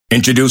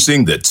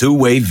Introducing the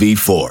Two-Way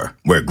V4,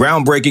 where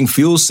groundbreaking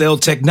fuel cell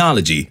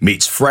technology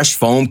meets fresh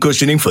foam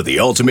cushioning for the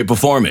ultimate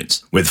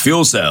performance. With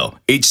Fuel Cell,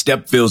 each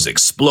step feels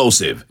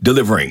explosive,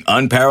 delivering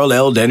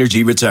unparalleled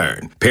energy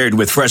return. Paired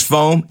with fresh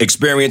foam,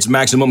 experience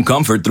maximum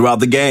comfort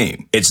throughout the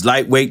game. Its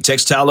lightweight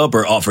textile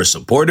upper offers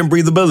support and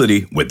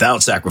breathability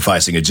without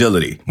sacrificing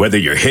agility. Whether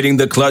you're hitting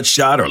the clutch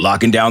shot or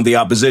locking down the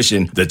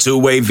opposition, the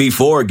Two-Way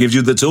V4 gives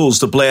you the tools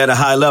to play at a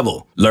high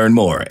level. Learn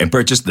more and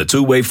purchase the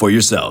Two-Way for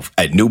yourself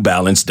at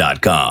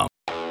newbalance.com.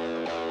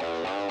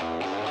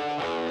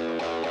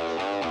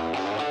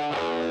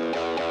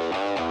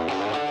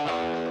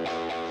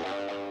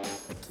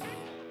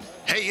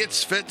 Hey,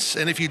 it's Fitz,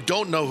 and if you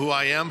don't know who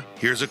I am,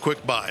 here's a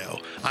quick bio.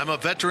 I'm a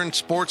veteran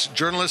sports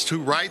journalist who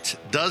writes,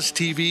 does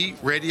TV,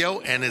 radio,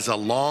 and is a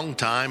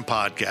longtime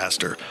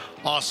podcaster.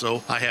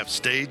 Also, I have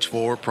stage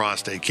 4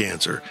 prostate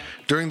cancer.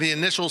 During the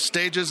initial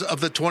stages of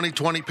the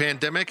 2020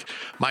 pandemic,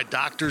 my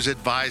doctors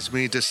advised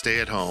me to stay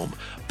at home.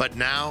 But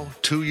now,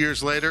 2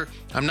 years later,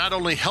 I'm not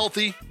only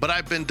healthy, but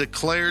I've been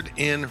declared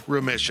in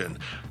remission.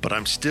 But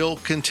I'm still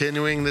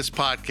continuing this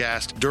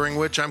podcast, during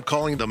which I'm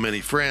calling the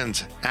many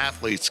friends,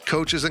 athletes,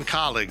 coaches, and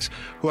colleagues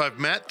who I've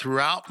met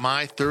throughout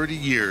my 30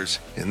 years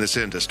in this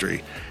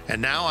industry.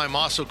 And now I'm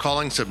also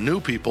calling some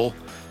new people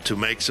to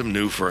make some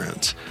new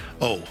friends.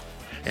 Oh,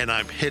 and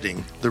I'm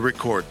hitting the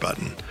record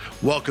button.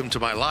 Welcome to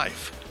my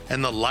life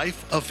and the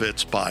Life of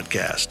Fitz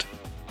podcast.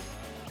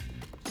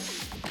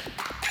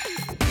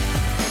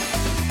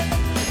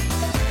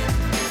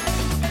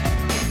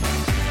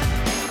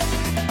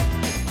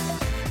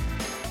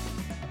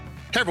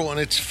 Hey everyone,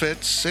 it's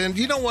Fitz. And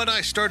you know what?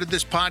 I started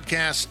this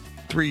podcast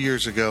 3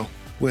 years ago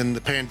when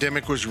the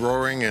pandemic was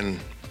roaring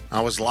and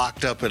I was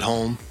locked up at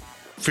home,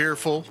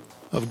 fearful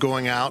of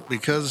going out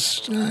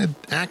because I had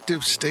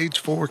active stage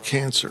 4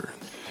 cancer.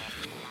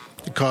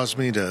 It caused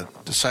me to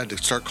decide to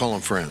start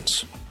calling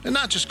friends. And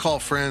not just call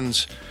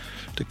friends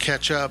to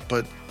catch up,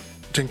 but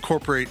to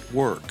incorporate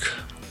work.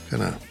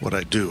 Kind of what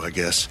I do, I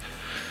guess.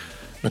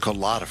 I called a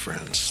lot of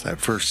friends.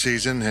 That first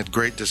season had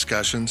great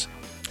discussions.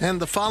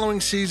 And the following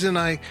season,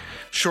 I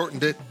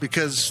shortened it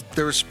because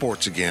there was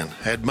sports again.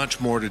 I had much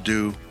more to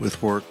do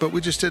with work, but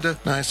we just did a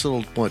nice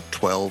little,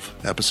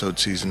 12-episode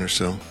season or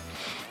so.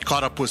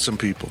 Caught up with some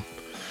people.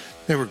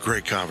 They were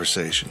great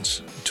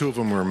conversations. Two of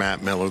them were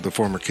Matt Miller, the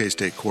former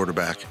K-State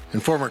quarterback,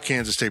 and former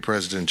Kansas State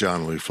President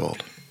John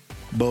Leopold.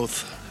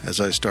 Both,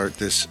 as I start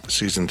this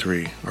season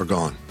 3, are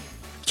gone.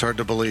 It's hard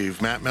to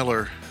believe. Matt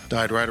Miller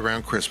died right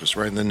around Christmas,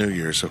 right in the New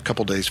Year, so a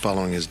couple days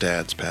following his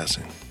dad's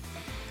passing.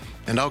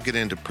 And I'll get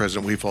into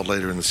President Leopold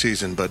later in the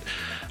season, but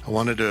I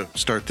wanted to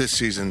start this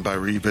season by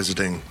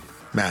revisiting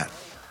Matt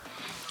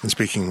and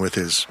speaking with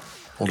his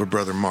older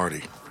brother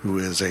Marty, who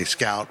is a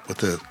scout with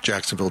the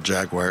Jacksonville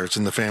Jaguars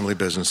in the family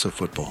business of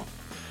football.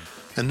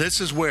 And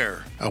this is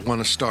where I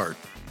want to start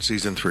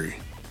season 3.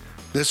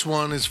 This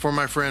one is for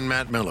my friend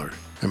Matt Miller,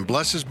 and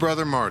bless his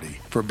brother Marty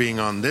for being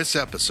on this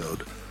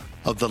episode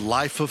of the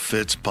Life of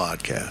Fitz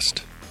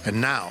podcast. And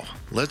now,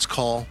 let's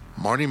call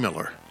Marty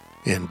Miller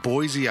in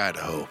Boise,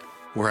 Idaho,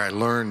 where I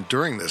learned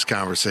during this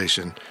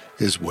conversation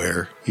is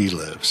where he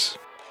lives.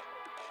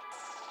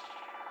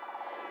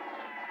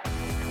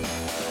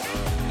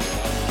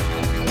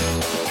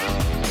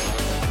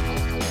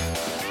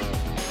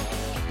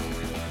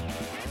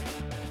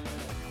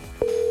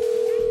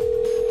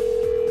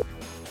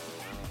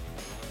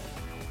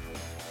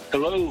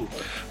 Hello.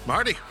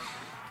 Marty.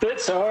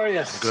 Fitz, how are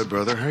you? Good,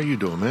 brother. How you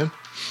doing, man?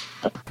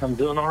 I'm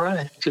doing all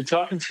right. Good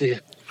talking to you.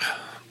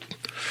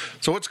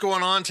 So what's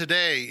going on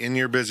today in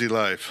your busy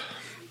life?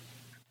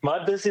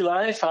 My busy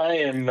life, I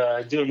am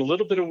doing a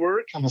little bit of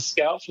work. I'm a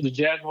scout for the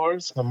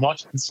Jaguars. I'm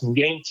watching some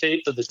game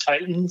tape of the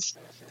Titans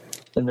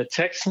and the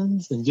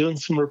Texans and doing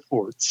some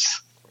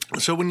reports.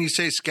 So when you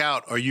say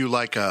scout, are you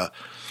like a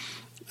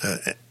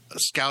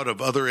scout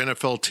of other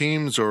NFL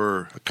teams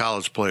or a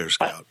college player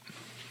scout?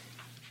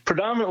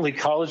 Predominantly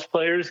college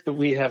players, but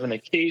we have an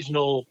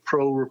occasional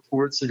pro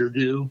reports that are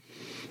due.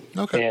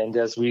 Okay. And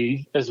as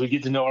we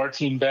get to know our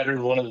team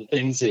better, one of the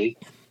things they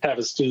have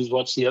us do is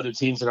watch the other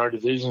teams in our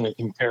division and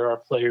compare our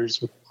players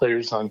with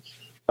players on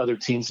other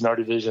teams in our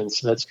division.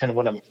 So that's kind of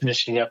what I'm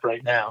finishing up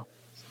right now.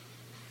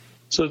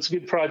 So it's a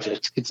good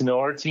project. Get to know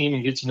our team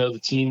and get to know the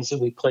teams that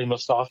we play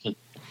most often.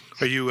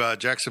 Are you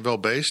Jacksonville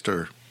based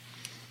or?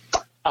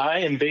 I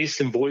am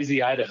based in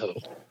Boise, Idaho.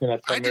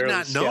 And I did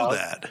not know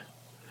that.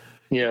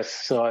 Yes,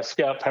 so I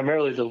scout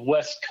primarily the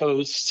West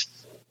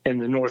Coast and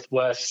the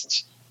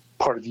Northwest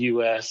part of the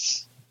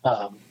U.S.,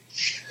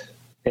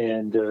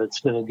 and it's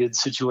been a good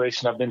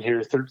situation. I've been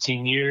here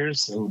 13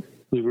 years, and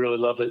we really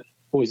love it.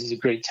 Boise's a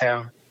great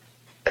town.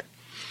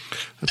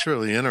 That's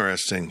really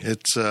interesting.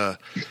 It's a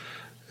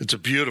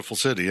beautiful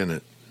city, isn't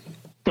it?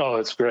 Oh,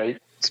 it's great.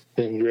 It's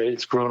been great.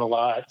 It's grown a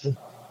lot.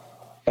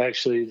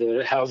 Actually,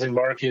 the housing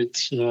market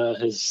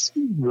has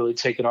really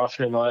taken off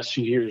here in the last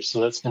few years,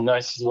 so that's been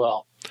nice as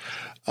well.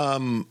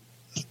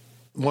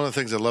 One of the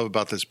things I love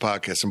about this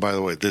podcast, and by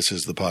the way, this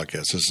is the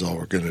podcast. This is all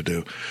we're going to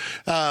do.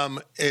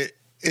 It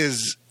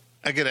is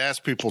I get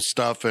asked people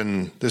stuff,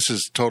 and this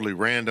is totally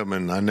random,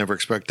 and I never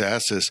expect to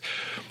ask this.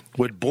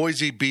 Would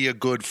Boise be a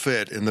good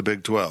fit in the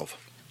Big 12?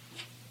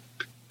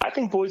 I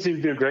think Boise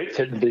would be a great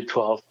fit in the Big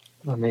 12.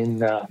 I mean,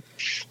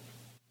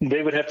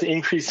 they would have to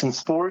increase some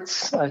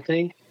sports, I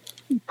think,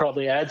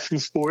 probably add some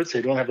sports.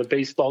 They don't have a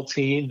baseball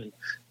team, and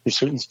there's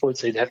certain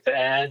sports they'd have to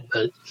add,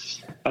 but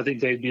I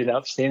think they'd be an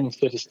outstanding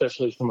fit,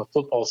 especially from a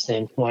football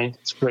standpoint.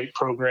 It's a great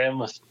program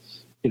with,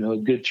 a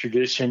good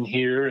tradition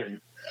here,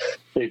 and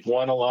they've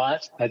won a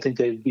lot. I think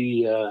they'd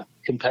be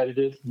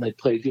competitive, and they'd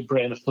play a good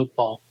brand of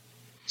football.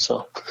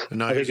 So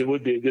I think it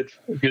would be a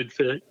good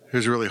fit.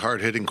 Here's a really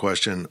hard-hitting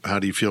question. How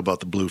do you feel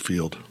about the blue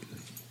field?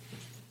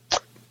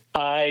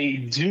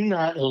 I do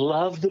not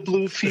love the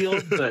blue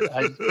field, but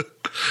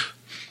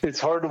it's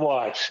hard to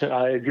watch.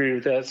 I agree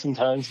with that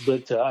sometimes,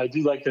 but I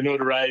do like the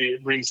notoriety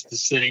it brings to the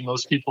city.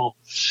 Most people,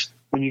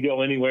 when you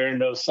go anywhere,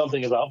 know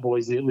something about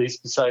Boise, at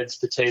least besides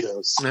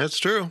potatoes. That's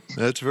true.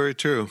 That's very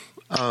true.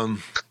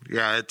 I'm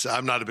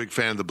not a big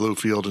fan of the blue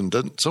field, and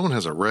someone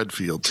has a red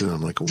field too.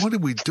 I'm like, what are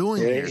we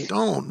doing here?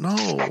 Don't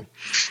know.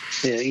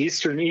 Yeah,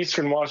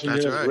 Eastern Washington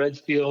has a red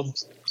field.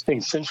 I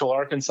think Central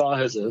Arkansas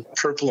has a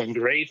purple and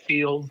gray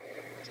field.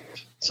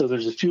 So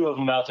there's a few of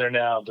them out there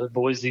now, but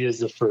Boise is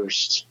the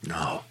first.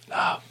 No.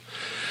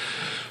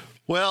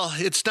 Well,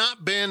 it's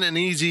not been an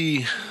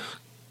easy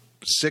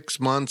 6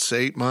 months,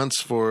 8 months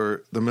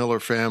for the Miller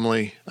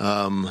family.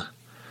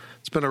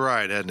 It's been a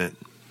ride, hasn't it?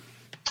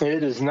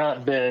 It has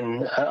not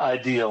been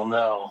ideal,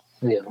 no.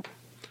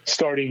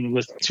 Starting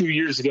with 2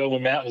 years ago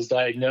when Matt was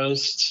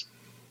diagnosed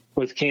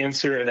with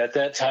cancer, and at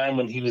that time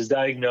when he was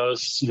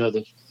diagnosed,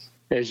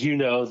 as you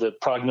know, the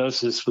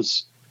prognosis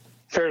was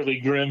fairly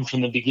grim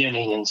from the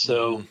beginning, and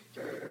so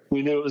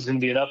we knew it was going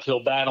to be an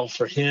uphill battle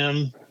for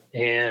him.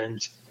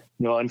 And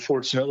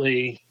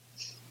unfortunately,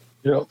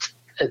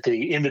 at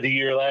the end of the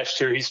year last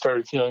year, he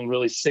started feeling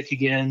really sick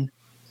again.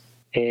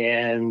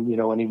 And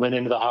when he went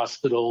into the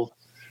hospital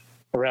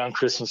around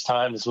Christmas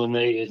time is when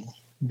they had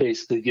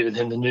basically given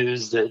him the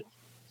news that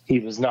he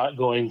was not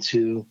going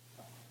to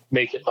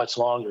make it much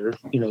longer.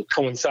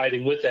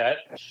 Coinciding with that,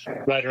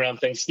 right around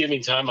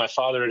Thanksgiving time, my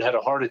father had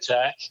a heart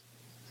attack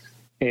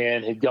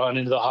and had gone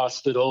into the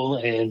hospital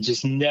and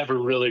just never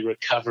really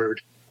recovered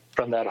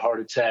from that heart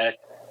attack.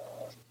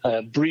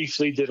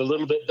 Briefly did a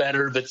little bit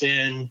better, but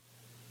then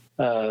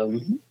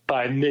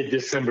by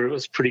mid-December, it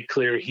was pretty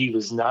clear he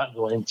was not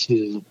going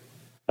to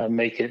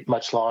make it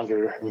much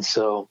longer. And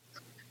so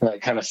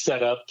kind of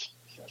set up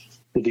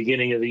the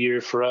beginning of the year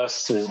for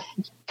us to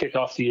kick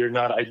off the year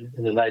not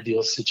in an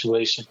ideal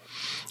situation.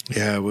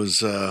 Yeah, it was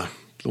the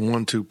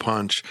 1-2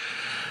 punch.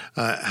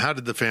 How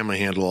did the family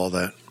handle all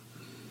that?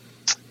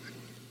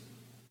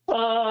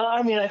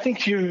 I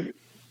think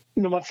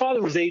my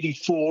father was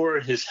 84.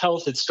 His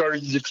health had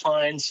started to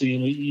decline, so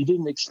you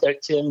didn't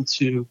expect him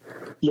to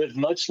live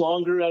much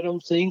longer, I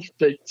don't think.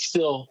 But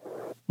still,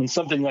 when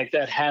something like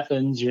that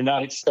happens, you're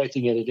not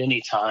expecting it at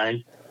any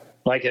time.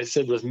 Like I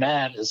said with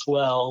Matt as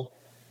well,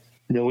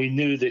 we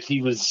knew that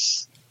he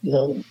was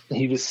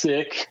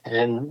sick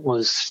and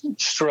was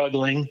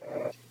struggling.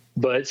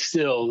 But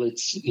still,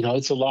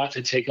 it's a lot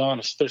to take on,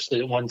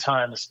 especially at one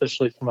time,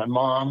 especially for my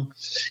mom.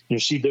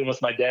 She'd been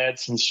with my dad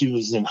since she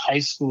was in high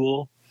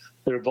school.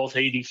 They were both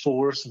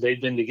 84, so they'd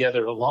been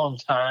together a long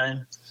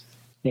time.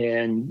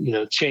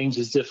 And, change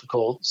is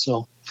difficult.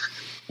 So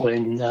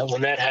when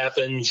that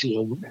happened,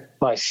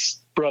 my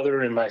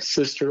brother and my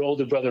sister,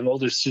 older brother and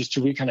older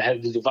sister, we kind of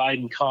had to divide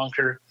and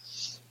conquer.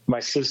 My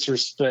sister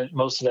spent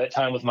most of that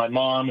time with my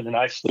mom, and then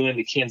I flew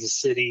into Kansas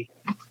City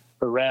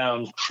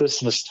around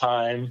Christmas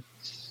time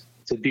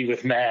to be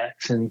with Matt.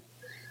 And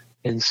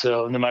then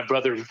my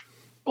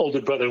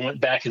older brother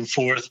went back and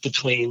forth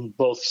between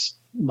both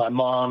my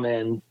mom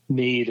and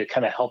me to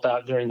kind of help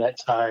out during that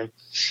time.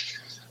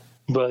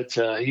 But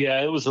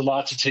it was a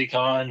lot to take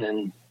on,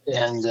 and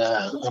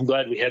I'm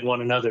glad we had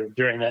one another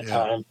during that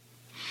time.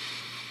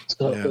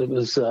 So it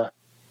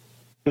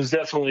was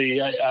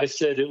definitely, I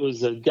said it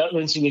was a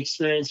gut-wrenching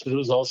experience, but it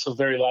was also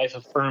very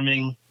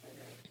life-affirming,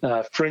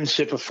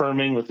 friendship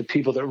affirming with the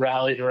people that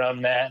rallied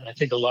around Matt. And I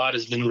think a lot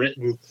has been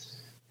written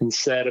and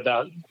said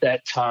about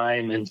that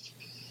time. And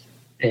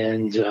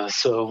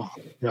so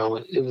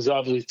it was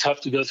obviously tough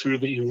to go through,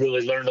 but you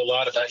really learned a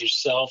lot about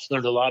yourself,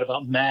 learned a lot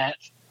about Matt,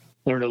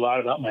 learned a lot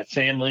about my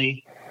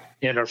family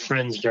and our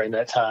friends during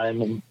that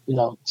time. And,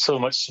 so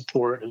much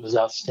support. It was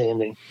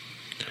outstanding.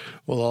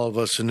 Well, all of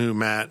us who knew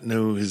Matt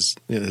knew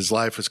his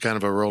life was kind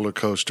of a roller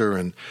coaster,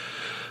 and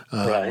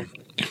right.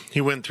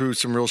 He went through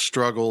some real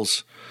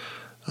struggles.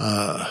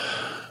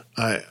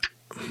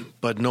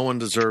 But no one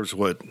deserves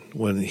what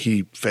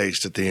he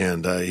faced at the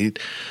end.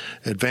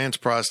 Advanced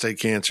prostate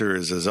cancer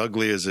is as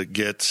ugly as it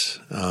gets,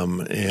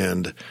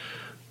 and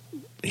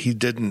he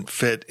didn't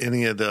fit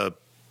any of the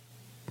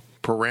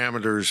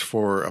parameters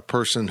for a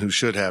person who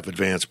should have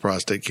advanced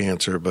prostate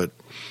cancer, but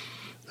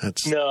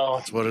that's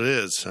what it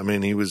is. I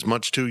mean, he was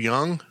much too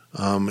young,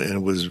 and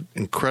it was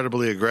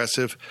incredibly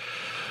aggressive,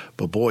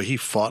 but boy, he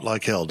fought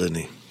like hell, didn't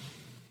he?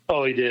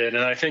 Oh, he did.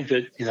 And I think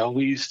that,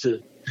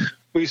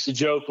 we we used to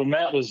joke when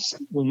Matt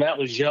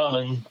was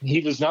young,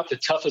 he was not the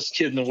toughest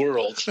kid in the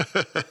world.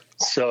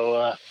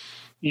 So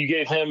you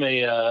gave him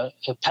a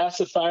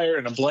pacifier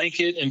and a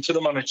blanket and put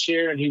him on a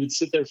chair, and he would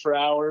sit there for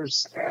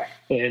hours.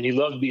 And he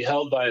loved to be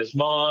held by his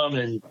mom,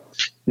 and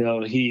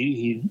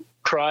he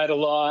cried a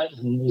lot,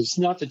 and was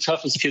not the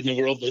toughest kid in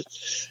the world, but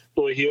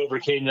boy, he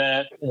overcame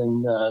that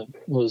and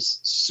was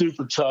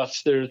super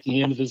tough there at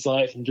the end of his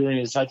life and during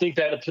his. I think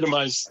that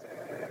epitomized.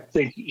 I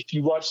think if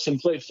you watched him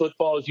play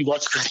football, if you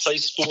watched him play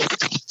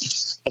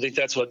sports, I think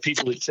that's what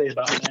people would say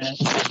about Matt,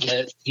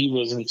 that he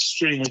was an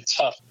extremely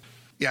tough.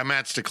 Yeah,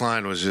 Matt's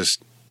decline was it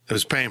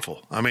was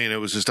painful. I mean, it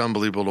was just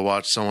unbelievable to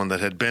watch someone that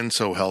had been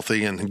so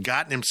healthy and had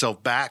gotten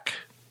himself back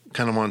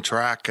kind of on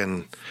track,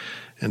 and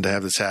to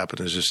have this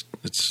happen is just,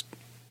 it's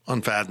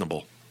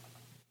unfathomable.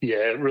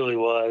 Yeah, it really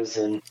was.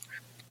 And,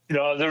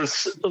 there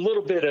was a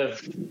little bit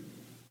of,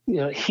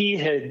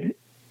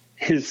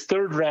 his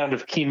third round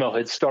of chemo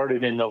had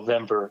started in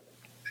November.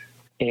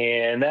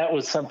 And that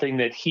was something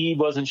that he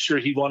wasn't sure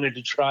he wanted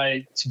to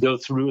try to go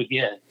through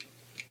again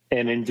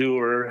and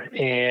endure.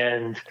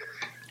 And,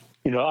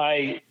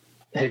 I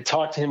had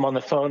talked to him on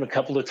the phone a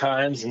couple of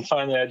times, and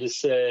finally I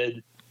just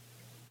said,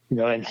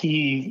 and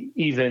he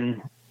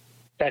even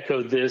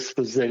echoed this,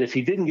 was that if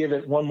he didn't give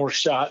it one more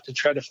shot to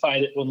try to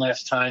fight it one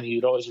last time, he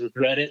would always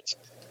regret it.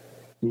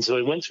 And so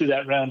he went through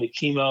that round of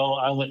chemo.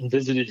 I went and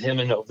visited him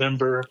in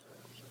November,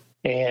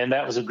 and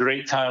that was a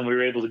great time. We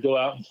were able to go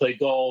out and play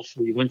golf.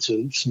 We went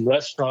to some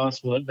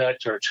restaurants. We went back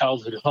to our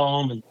childhood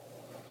home and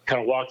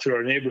kind of walked through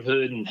our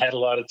neighborhood and had a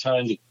lot of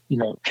time to,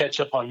 catch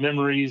up on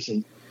memories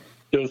and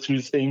go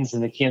through things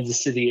in the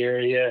Kansas City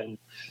area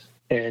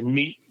and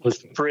meet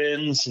with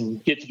friends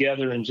and get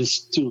together and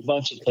just do a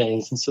bunch of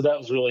things. And so that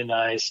was really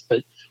nice.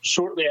 But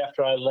shortly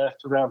after I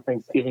left, around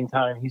Thanksgiving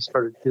time, he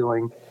started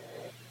feeling,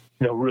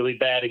 really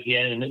bad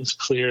again. And it was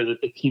clear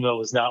that the chemo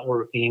was not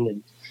working.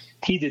 And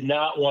he did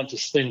not want to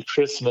spend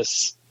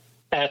Christmas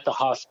at the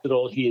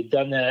hospital. He had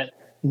done that,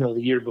 the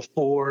year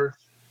before.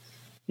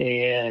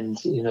 And,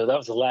 that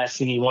was the last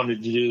thing he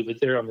wanted to do.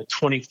 But there on the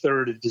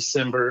 23rd of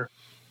December,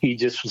 he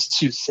just was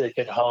too sick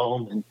at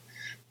home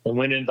and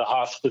went into the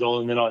hospital.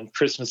 And then on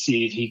Christmas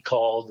Eve, he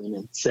called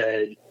and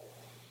said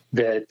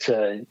that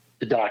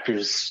the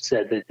doctors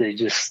said that they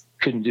just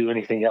couldn't do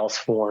anything else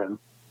for him.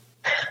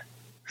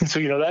 And so,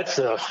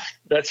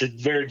 that's a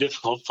very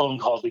difficult phone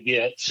call to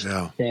get.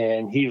 Yeah.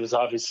 And he was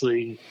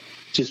obviously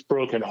just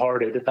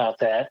brokenhearted about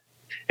that.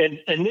 And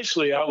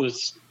initially I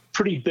was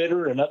pretty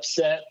bitter and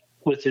upset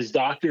with his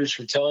doctors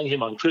for telling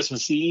him on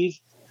Christmas Eve,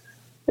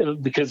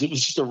 because it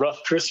was just a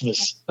rough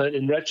Christmas. But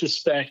in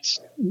retrospect,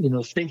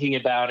 thinking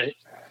about it,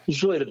 it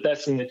was really the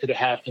best thing that could have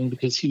happened,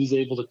 because he was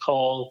able to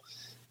call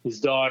his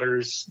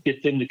daughters,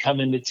 get them to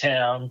come into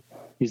town.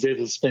 He was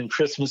able to spend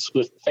Christmas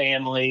with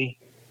family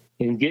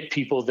and get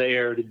people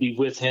there to be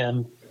with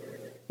him.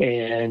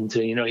 And,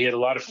 he had a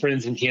lot of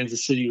friends in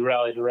Kansas City who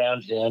rallied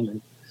around him.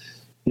 And,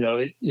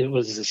 it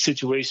was a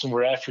situation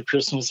where after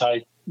Christmas,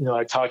 I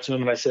talked to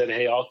him and I said,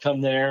 hey, I'll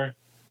come there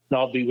and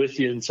I'll be with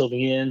you until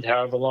the end,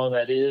 however long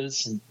that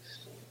is.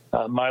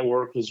 And my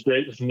work was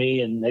great with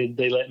me, and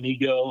they let me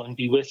go and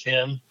be with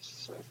him.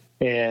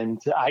 And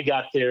I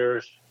got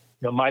there,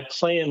 my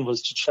plan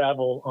was to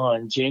travel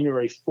on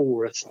January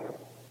 4th.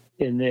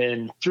 And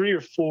then 3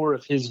 or 4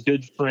 of his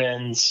good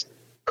friends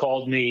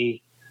called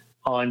me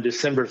on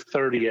December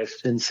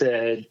 30th and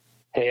said,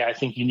 hey, I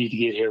think you need to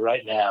get here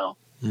right now.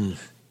 Mm.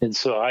 And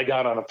so I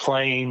got on a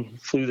plane,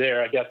 flew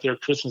there. I got there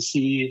Christmas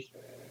Eve,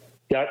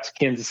 got to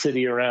Kansas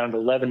City around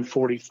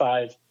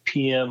 11:45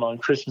 p.m. on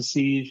Christmas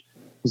Eve,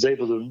 was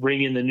able to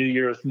ring in the New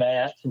Year with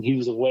Matt, and he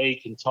was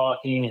awake and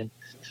talking. And,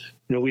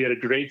 we had a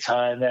great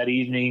time that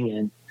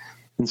evening.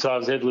 And so I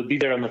was able to be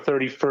there on the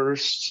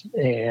 31st,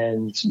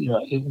 and,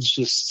 it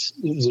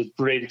was a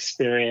great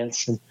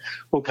experience. And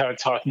we'll kind of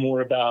talk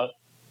more about,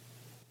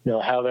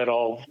 how that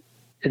all,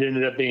 it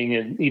ended up being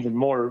an even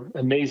more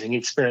amazing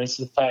experience.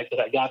 The fact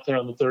that I got there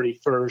on the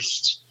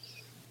 31st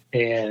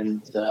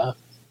and,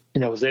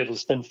 was able to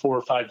spend 4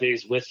 or 5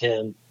 days with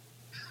him,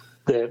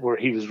 where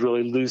he was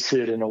really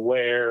lucid and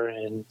aware.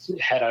 And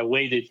had I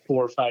waited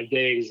 4 or 5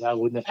 days, I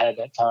wouldn't have had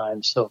that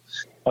time. So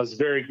I was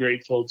very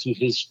grateful to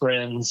his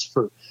friends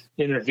for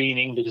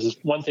intervening, because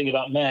one thing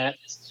about Matt,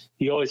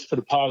 he always put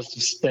a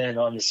positive spin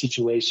on the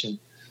situation.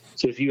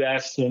 So if you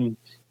asked him,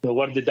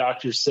 what did the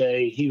doctors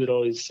say, he would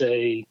always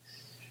say,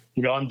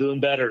 I'm doing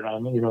better.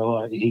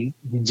 He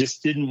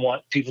just didn't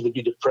want people to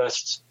be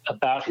depressed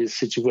about his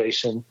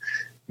situation.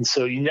 And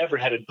so you never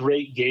had a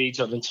great gauge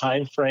on the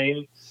time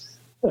frame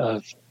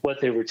of what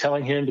they were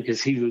telling him,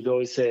 because he would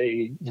always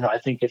say, I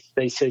think if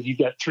they said you've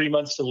got 3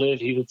 months to live,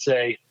 he would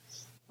say,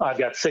 I've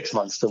got 6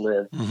 months to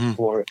live.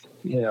 Mm-hmm. Or,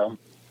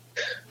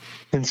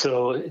 and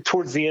so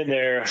towards the end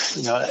there,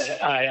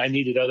 I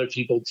needed other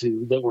people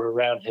that were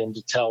around him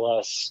to tell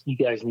us, you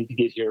guys need to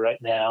get here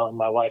right now. And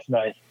my wife and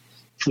I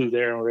flew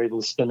there and were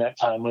able to spend that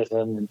time with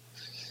him.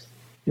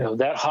 And,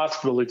 that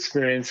hospital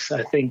experience,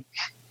 I think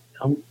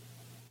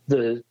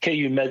the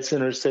KU Med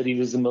Center said he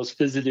was the most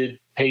visited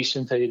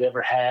patient they'd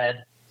ever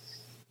had.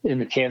 in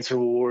the cancer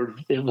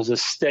ward. It was a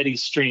steady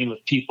stream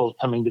of people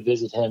coming to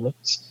visit him. It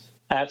was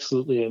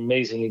absolutely an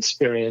amazing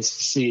experience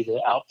to see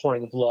the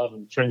outpouring of love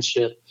and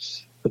friendship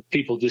of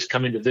people just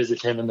coming to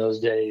visit him in those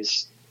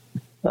days.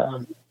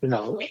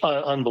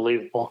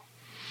 Unbelievable.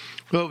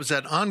 Well, it was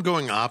that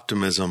ongoing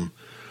optimism.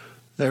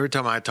 Every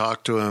time I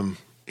talked to him,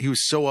 he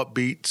was so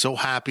upbeat, so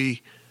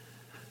happy.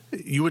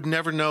 You would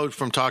never know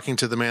from talking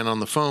to the man on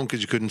the phone,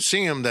 because you couldn't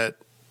see him, that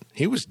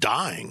he was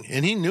dying.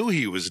 And he knew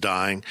he was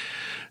dying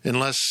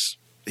unless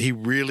he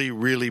really,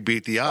 really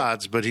beat the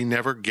odds. But he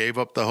never gave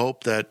up the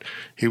hope that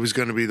he was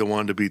going to be the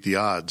one to beat the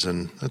odds.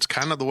 And that's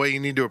kind of the way you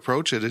need to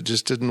approach it. It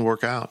just didn't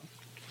work out.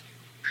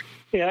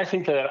 Yeah, I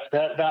think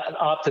that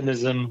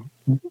optimism,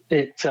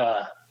 it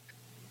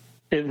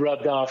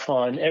rubbed off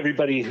on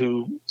everybody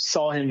who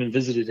saw him and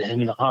visited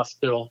him in the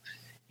hospital,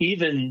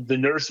 even the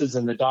nurses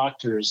and the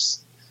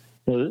doctors.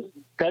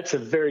 That's a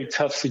very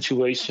tough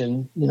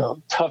situation,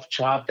 tough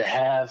job to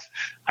have.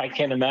 I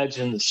can't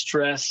imagine the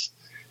stress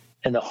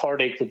and the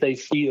heartache that they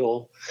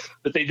feel,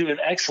 but they do an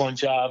excellent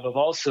job of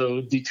also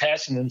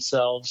detaching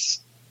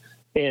themselves.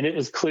 And it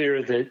was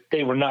clear that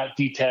they were not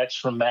detached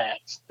from Matt.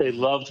 They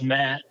loved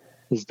Matt.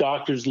 His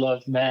doctors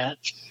loved Matt.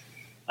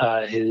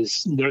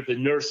 The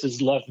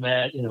nurses loved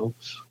Matt.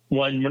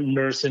 One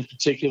nurse in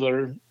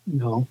particular,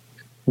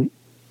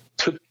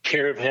 took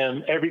care of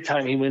him every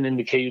time he went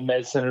into KU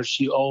Med Center.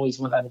 She always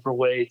went out of her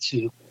way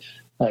to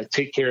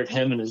take care of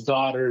him and his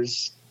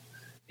daughters,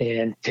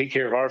 and take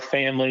care of our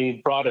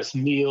family. Brought us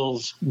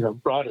meals.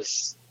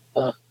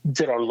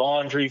 Did our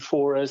laundry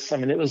for us. I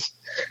mean, it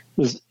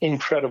was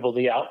incredible,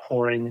 the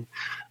outpouring.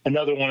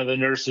 Another one of the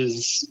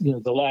nurses,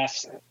 the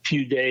last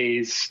few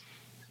days,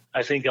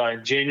 I think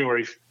on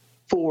January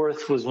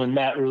 4th was when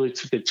Matt really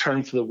took a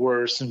turn for the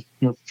worse. And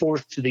from the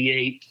 4th to the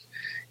 8th,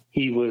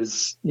 he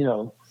was,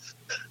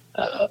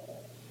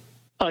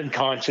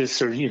 unconscious,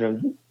 or,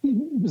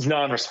 was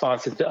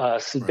non-responsive to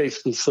us. It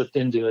basically slipped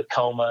into a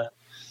coma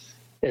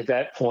at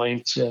that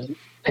point,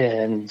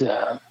 and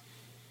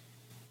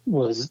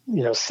was,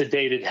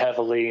 sedated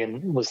heavily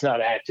and was not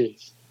active.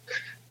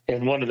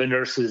 And one of the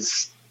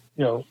nurses,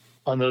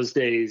 on those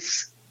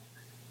days,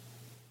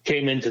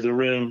 came into the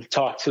room,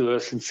 talked to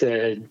us, and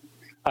said,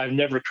 "I've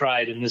never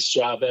cried in this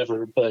job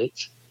ever, but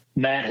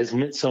Matt has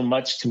meant so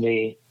much to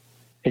me,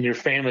 and your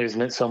family has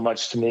meant so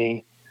much to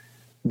me,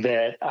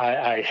 that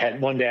I had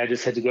one day I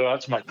just had to go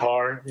out to my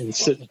car and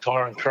sit in the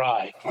car and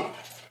cry."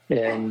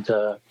 And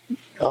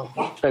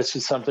that's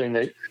just something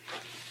that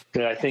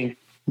I think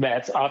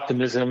Matt's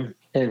optimism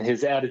and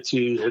his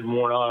attitude had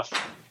worn off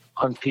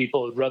on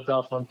people, it rubbed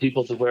off on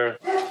people to where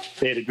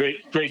they had a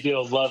great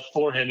deal of love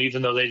for him,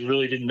 even though they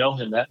really didn't know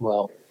him that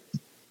well.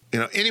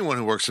 Anyone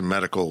who works in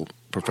medical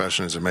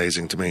profession is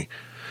amazing to me.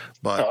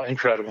 But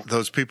incredible.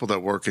 Those people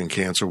that work in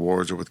cancer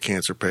wards or with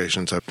cancer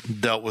patients,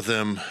 I've dealt with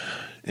them,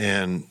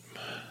 and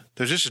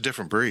they're just a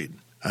different breed.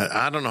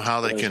 I don't know how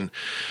they can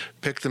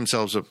pick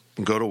themselves up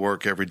and go to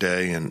work every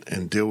day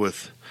and deal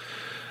with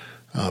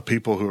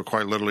people who are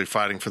quite literally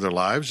fighting for their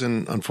lives.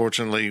 And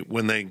unfortunately,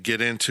 when they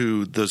get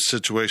into those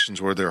situations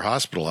where they're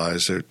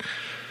hospitalized,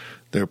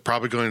 they're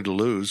probably going to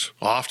lose.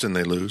 Often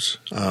they lose.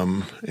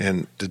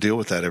 And to deal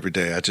with that every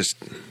day, I just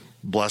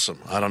bless them.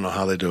 I don't know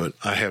how they do it.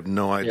 I have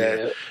no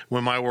idea. Yeah.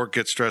 When my work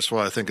gets stressful,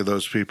 I think of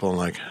those people and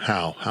like,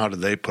 how did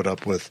they put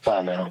up with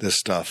this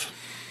stuff?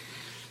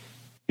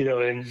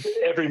 And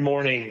every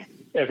morning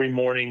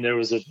there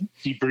was a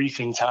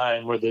debriefing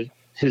time where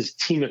his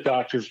team of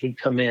doctors would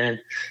come in.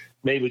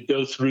 They would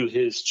go through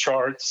his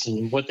charts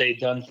and what they'd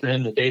done for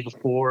him the day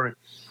before, and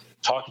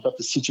talk about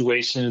the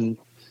situation.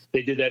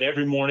 They did that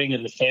every morning,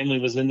 and the family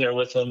was in there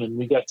with them, and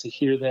we got to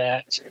hear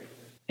that.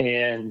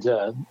 And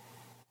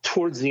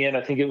towards the end,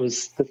 I think it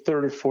was the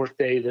third or fourth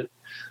day that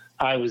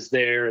I was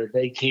there,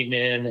 they came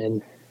in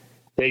and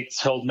they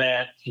told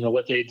Matt,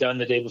 what they had done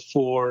the day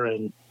before.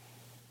 And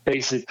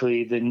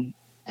basically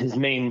his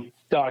main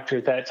doctor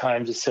at that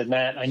time just said,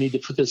 "Matt, I need to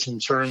put this in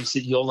terms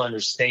that you'll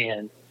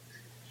understand."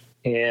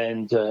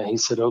 And he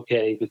said,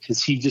 "Okay,"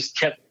 because he just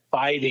kept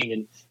fighting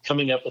and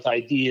coming up with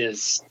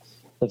ideas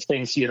of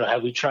things.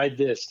 Have we tried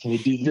this? Can we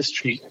do this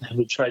treatment? Have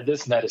we tried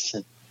this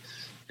medicine?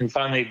 And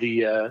finally,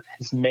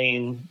 his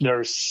main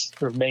nurse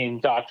or main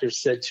doctor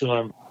said to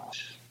him,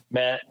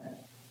 "Matt,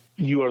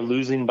 you are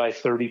losing by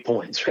 30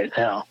 points right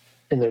now,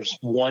 and there's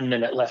 1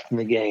 minute left in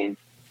the game,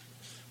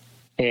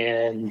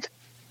 and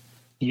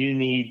you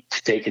need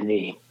to take a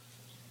knee."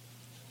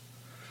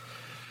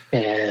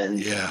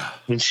 And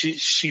when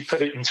she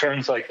put it in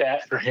terms like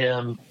that for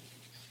him,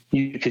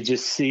 you could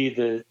just see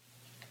that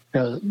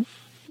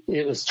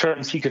it was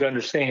terms he could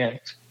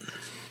understand.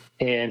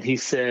 And he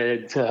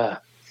said,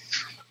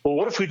 "Well,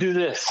 what if we do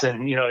this?"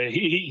 And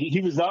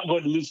he was not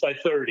going to lose by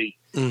 30.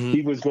 Mm-hmm.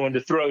 He was going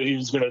to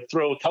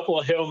throw a couple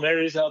of Hail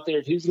Marys out there.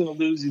 If he was going to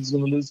lose, he was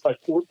going to lose by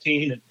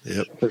 14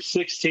 or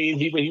 16.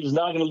 He was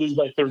not going to lose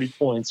by 30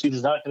 points. He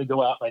was not going to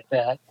go out like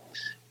that.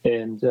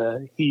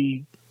 And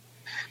he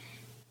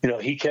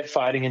kept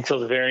fighting until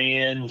the very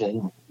end.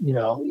 And,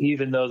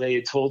 even though they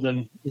had told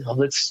him,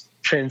 let's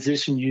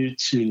transition you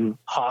to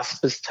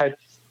hospice type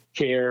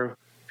care,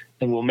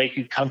 and we'll make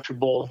you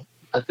comfortable,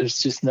 but there's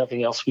just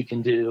nothing else we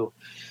can do.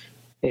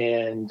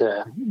 And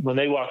when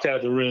they walked out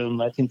of the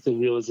room, I think the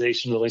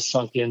realization really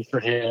sunk in for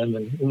him.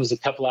 And it was a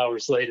couple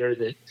hours later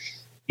that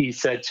he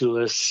said to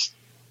us,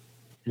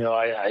 you know,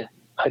 I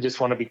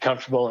just want to be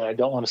comfortable and I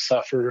don't want to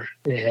suffer.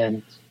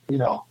 And, you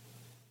know,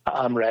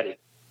 I'm ready.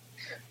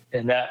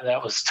 And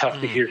that was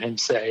tough to hear him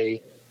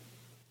say.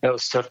 That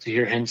was tough to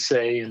hear him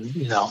say, and,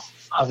 you know,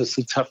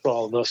 obviously tough for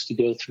all of us to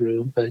go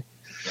through. But,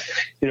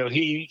 you know,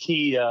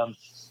 he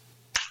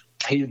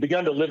had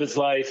begun to live his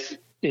life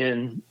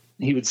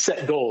he would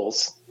set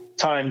goals,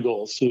 time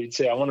goals. So he'd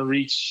say, I want to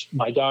reach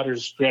my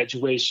daughter's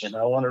graduation.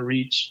 I want to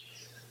reach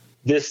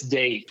this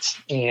date.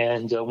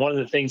 And one of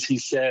the things he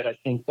said, I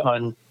think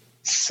on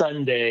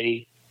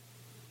Sunday,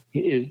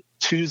 the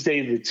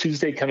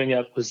Tuesday coming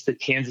up was the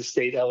Kansas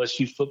State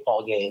LSU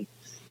football game.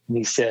 And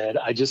he said,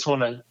 I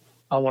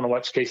want to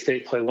watch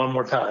K-State play one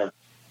more time.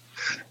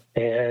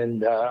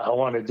 And I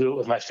want to do it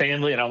with my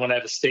family, and I want to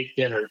have a steak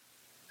dinner.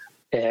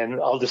 And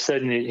all of a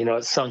sudden, you know,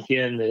 it sunk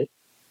in that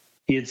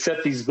he had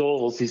set these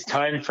goals, these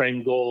time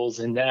frame goals,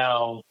 and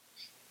now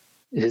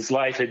his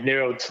life had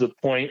narrowed to the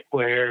point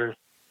where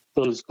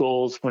those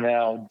goals were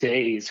now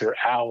days or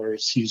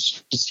hours. He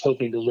was just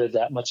hoping to live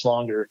that much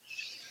longer.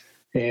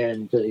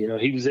 And, you know,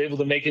 he was able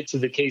to make it to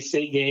the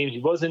K-State game. He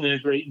wasn't in a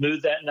great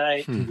mood that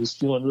night. He was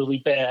feeling really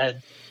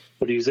bad,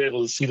 but he was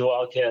able to see the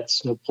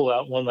Wildcats, you know, pull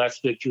out one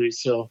last victory.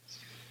 So,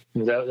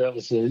 you know, that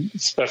was a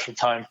special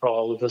time for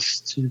all of us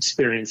to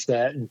experience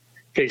that. And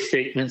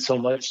K-State meant so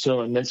much to him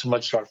and meant so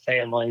much to our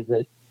family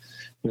that,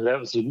 you know, that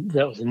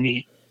was a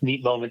neat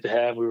moment to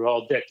have. We were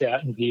all decked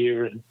out in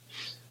gear and,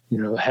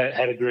 you know,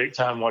 had a great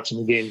time watching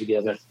the game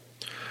together.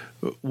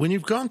 When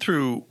you've gone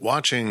through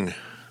watching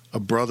a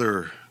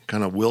brother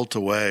kind of wilt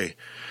away,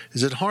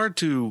 is it hard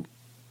to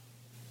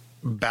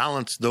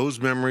balance those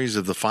memories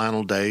of the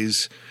final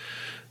days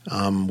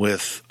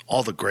with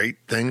all the great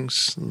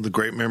things, the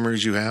great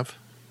memories you have?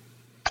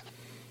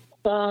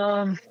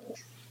 You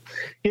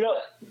know,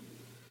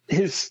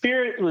 his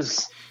spirit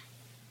was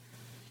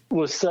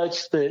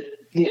such that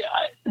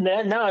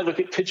now I look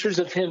at pictures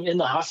of him in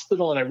the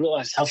hospital and I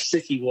realize how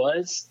sick he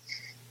was.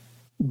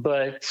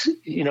 But,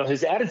 you know,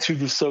 his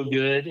attitude was so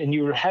good and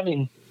you were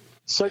having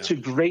such a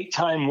great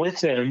time with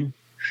him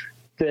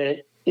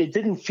that it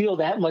didn't feel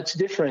that much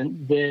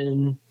different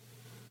than,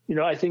 you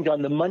know, I think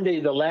on the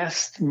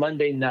last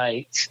Monday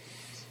night,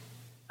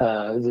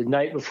 the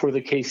night before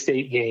the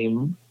K-State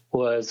game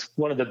was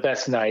one of the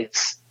best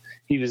nights.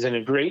 He was in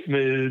a great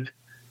mood.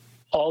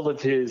 All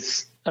of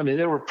his, I mean,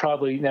 there were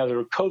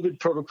COVID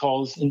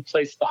protocols in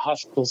place at the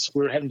hospitals. So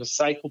we were having to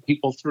cycle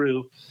people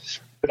through,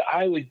 but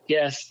I would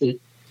guess that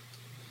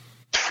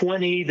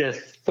 20 to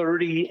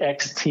 30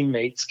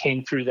 ex-teammates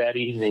came through that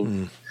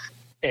evening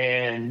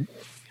and,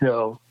 you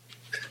know,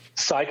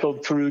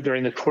 cycled through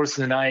during the course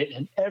of the night,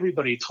 and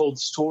everybody told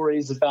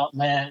stories about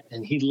Matt,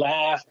 and he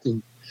laughed.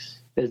 And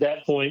at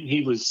that point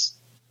he was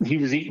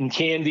eating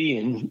candy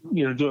and,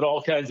 you know, doing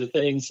all kinds of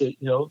things that,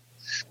 you know,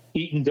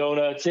 eating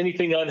donuts,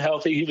 anything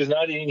unhealthy. He was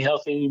not eating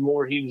healthy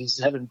anymore. He was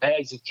having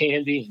bags of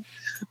candy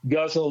and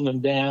guzzling them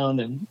down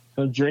and, you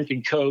know,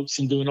 drinking Cokes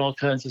and doing all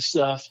kinds of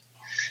stuff.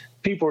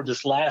 People were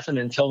just laughing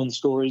and telling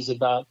stories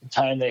about the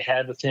time they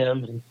had with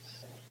him. And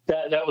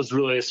that was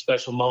really a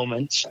special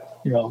moment.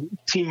 You know,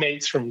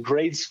 teammates from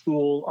grade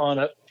school on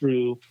up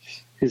through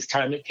his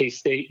time at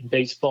K-State in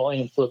baseball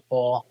and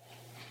football.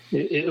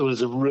 It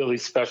was a really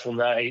special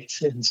night.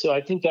 And so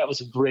I think that was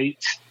a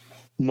great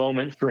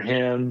moment for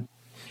him.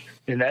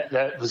 And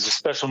that was a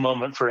special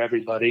moment for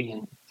everybody.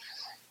 And,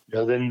 you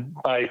know, then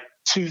by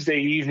Tuesday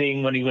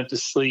evening when he went to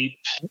sleep,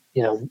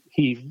 you know,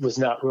 he was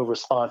not real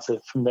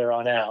responsive from there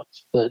on out.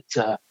 But,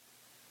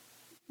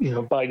 you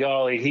know, by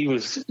golly, he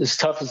was as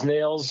tough as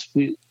nails.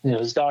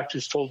 His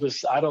doctors told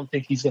us, I don't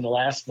think he's going to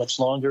last much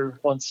longer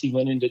once he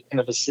went into kind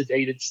of a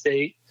sedated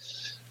state.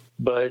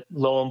 But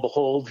lo and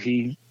behold,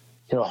 he,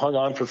 you know, hung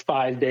on for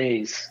 5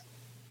 days,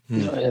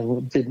 you know,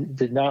 and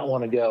did not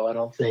want to go, I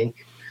don't think,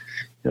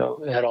 you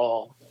know, at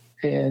all.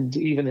 And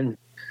even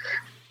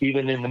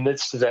in the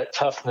midst of that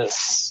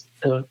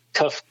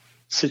tough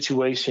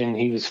situation,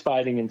 he was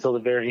fighting until the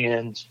very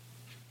end.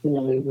 You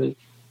know,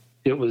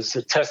 it was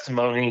a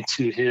testimony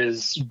to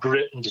his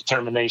grit and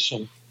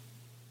determination.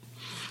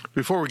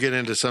 Before we get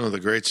into some of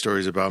the great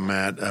stories about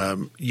Matt,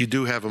 you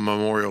do have a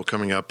memorial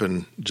coming up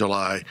in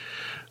July.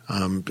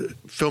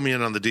 Fill me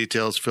in on the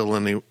details,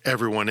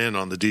 everyone in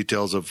on the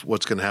details of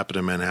what's going to happen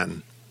in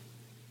Manhattan.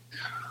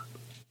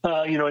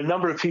 You know, a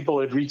number of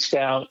people had reached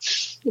out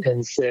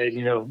and said,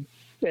 you know,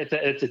 at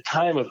the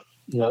time of,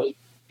 you know,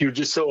 you're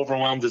just so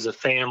overwhelmed as a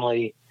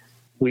family,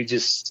 we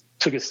just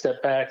took a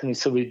step back and we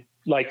said we'd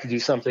like to do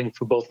something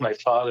for both my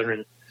father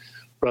and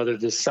brother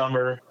this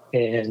summer.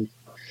 And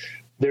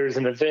there's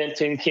an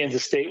event in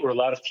Kansas State where a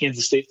lot of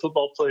Kansas State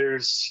football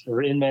players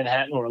are in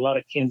Manhattan, where a lot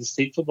of Kansas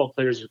State football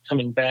players are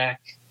coming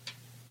back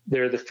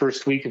there the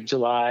first week of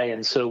July.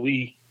 And so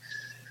we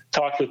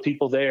talked with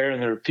people there,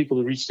 and there were people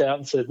who reached out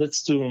and said,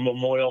 let's do a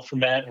memorial for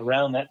Matt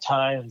around that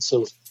time. And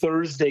so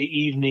Thursday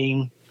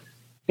evening,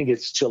 think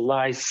it's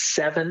July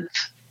 7th,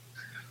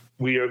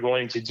 we are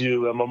going to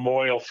do a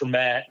memorial for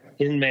Matt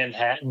in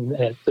Manhattan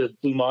at the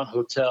Bluemont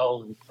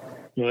Hotel. And,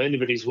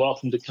 anybody's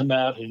welcome to come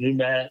out who knew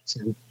Matt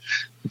and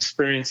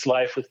experience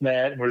life with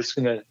Matt. And we're just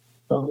going to,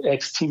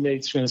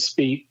 ex-teammates are going to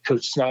speak.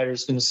 Coach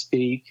Snyder's going to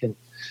speak. And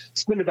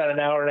spend about an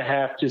hour and a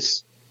half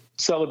just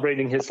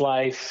celebrating his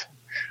life.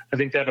 I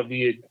think that'll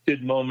be a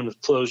good moment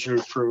of closure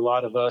for a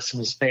lot of us and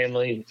his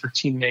family and for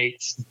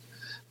teammates,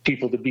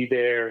 people to be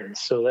there. And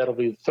so that'll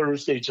be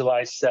Thursday,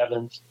 July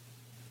 7th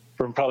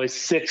from probably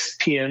 6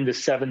 p.m. to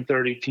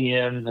 7:30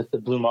 p.m. at the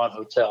Bluemont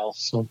Hotel.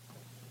 So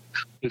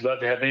we'd love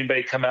to have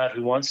anybody come out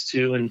who wants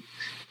to. And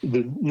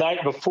the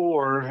night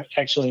before,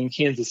 actually in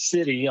Kansas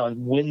City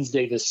on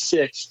Wednesday the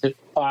 6th at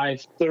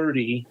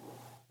 5:30,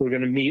 we're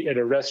going to meet at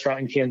a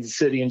restaurant in Kansas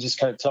City and just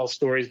kind of tell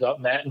stories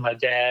about Matt and my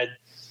dad.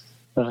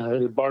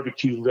 A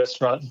barbecue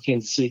restaurant in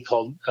Kansas City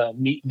called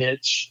Meet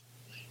Mitch.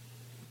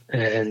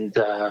 And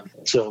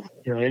so,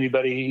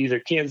 anybody, either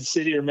Kansas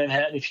City or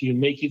Manhattan, if you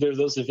make either of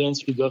those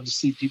events, we'd love to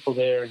see people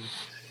there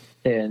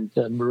and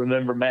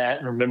remember Matt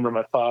and remember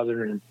my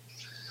father.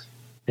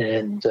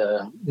 And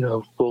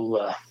we'll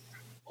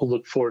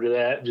look forward to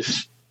that,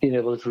 just being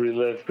able to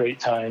relive great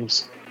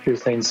times, hear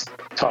things,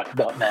 talk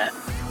about Matt.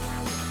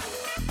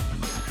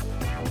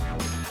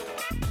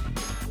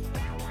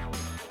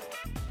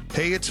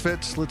 Hey, it's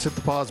Fitz. Let's hit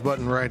the pause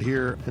button right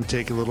here and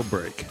take a little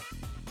break.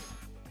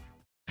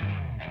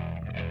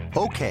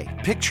 Okay,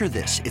 picture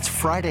this. It's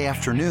Friday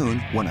afternoon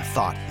when a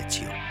thought hits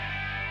you.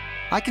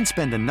 I can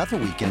spend another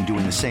weekend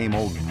doing the same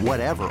old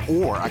whatever,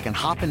 or I can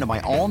hop into my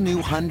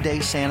all-new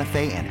Hyundai Santa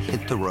Fe and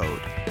hit the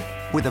road.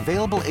 With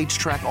available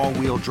H-Track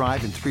all-wheel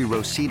drive and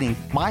 3-row seating,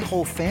 my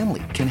whole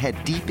family can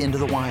head deep into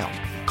the wild.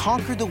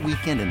 Conquer the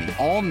weekend in the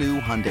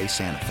all-new Hyundai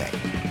Santa Fe.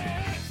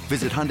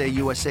 Visit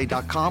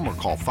HyundaiUSA.com or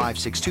call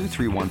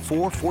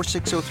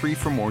 562-314-4603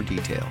 for more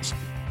details.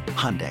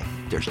 Hyundai,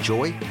 there's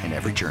joy in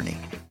every journey.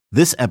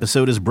 This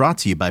episode is brought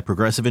to you by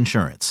Progressive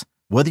Insurance.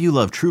 Whether you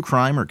love true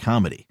crime or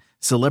comedy,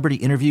 celebrity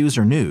interviews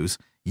or news,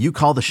 you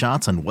call the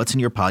shots on what's in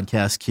your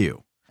podcast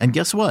queue. And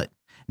guess what?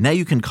 Now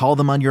you can call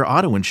them on your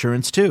auto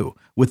insurance too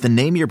with the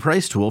Name Your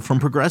Price tool from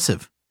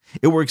Progressive.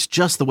 It works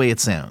just the way it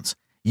sounds.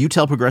 You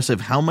tell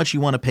Progressive how much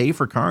you want to pay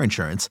for car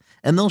insurance,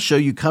 and they'll show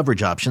you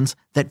coverage options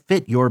that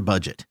fit your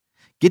budget.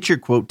 Get your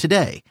quote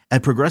today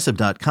at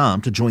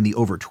Progressive.com to join the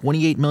over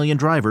 28 million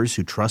drivers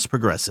who trust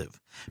Progressive.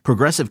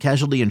 Progressive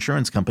Casualty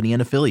Insurance Company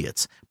and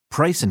Affiliates.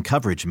 Price and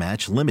coverage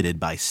match limited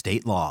by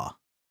state law.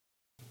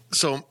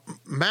 So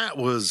Matt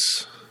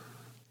was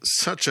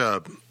such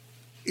a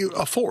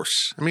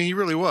force. I mean, he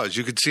really was.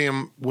 You could see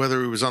him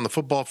whether he was on the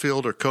football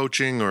field or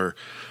coaching or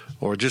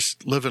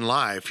just living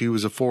life. He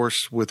was a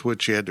force with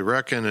which you had to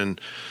reckon.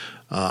 And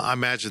I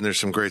imagine there's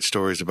some great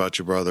stories about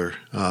your brother.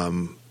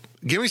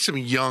 Give me some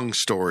young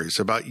stories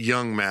about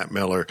young Matt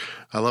Miller.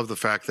 I love the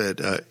fact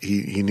that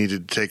he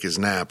needed to take his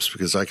naps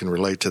because I can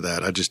relate to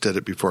that. I just did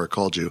it before I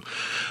called you.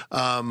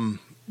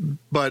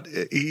 But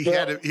he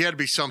had to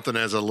be something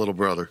as a little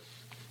brother.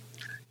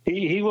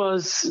 He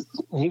was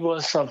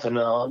something.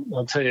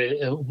 I'll tell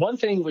you. One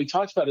thing we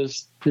talked about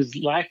is his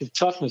lack of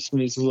toughness when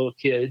he was a little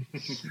kid.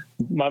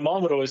 My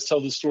mom would always tell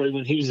the story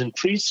when he was in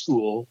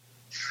preschool.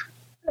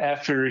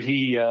 After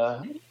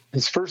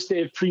his first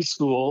day of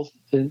preschool,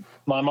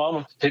 my mom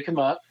would pick him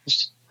up.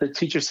 The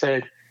teacher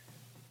said,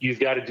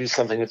 "You've got to do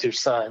something with your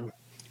son."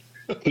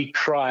 He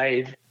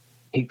cried.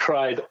 He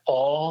cried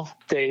all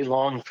day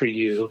long for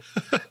you.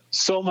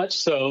 So much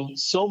so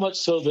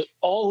that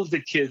all of the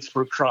kids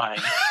were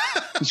crying.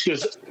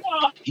 Because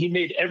he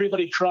made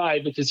everybody cry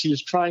because he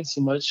was crying so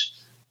much,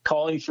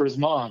 calling for his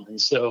mom. And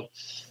so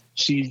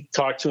she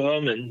talked to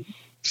him and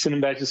sent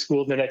him back to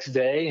school the next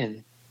day.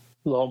 And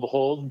lo and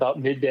behold, about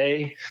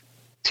midday,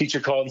 teacher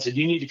called and said,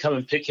 "You need to come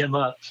and pick him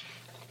up.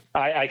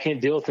 I can't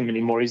deal with him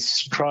anymore.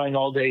 He's crying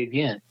all day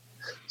again."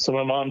 So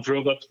my mom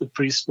drove up to the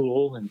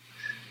preschool and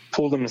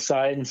pulled him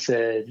aside and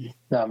said,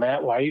 "Now,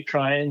 Matt, why are you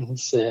crying?" He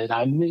said,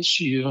 "I miss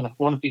you and I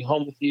want to be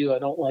home with you. I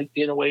don't like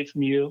being away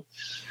from you."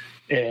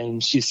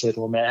 And she said,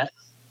 "Well, Matt,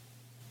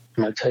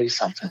 I'm going to tell you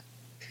something.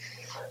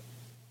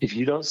 If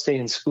you don't stay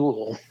in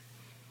school,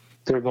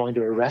 they're going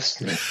to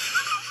arrest me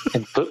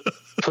and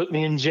put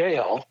me in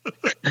jail,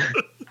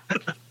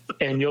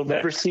 and you'll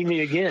never see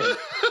me again.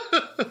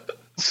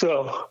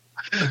 So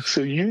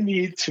you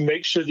need to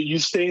make sure that you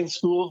stay in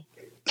school."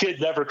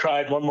 Kid never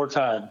cried one more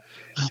time.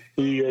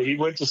 He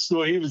went to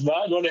school. He was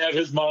not going to have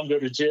his mom go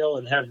to jail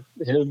and have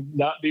him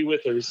not be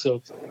with her.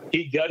 So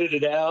he gutted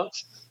it out,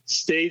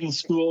 stayed in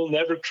school,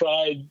 never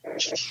cried,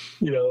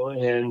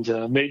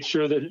 and made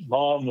sure that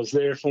mom was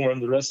there for him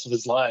the rest of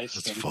his life.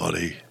 That's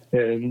funny.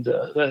 And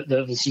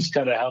that was just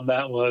kind of how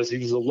Matt was. He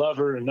was a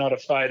lover and not a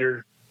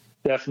fighter,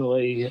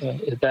 definitely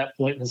at that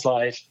point in his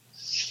life.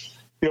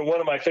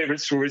 One of my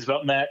favorite stories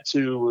about Matt,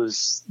 too,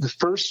 was the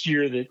first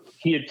year that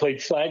he had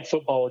played flag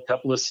football a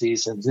couple of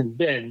seasons. And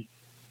then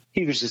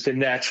he was just a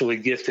naturally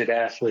gifted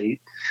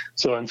athlete.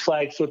 So in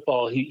flag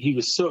football, he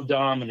was so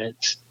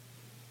dominant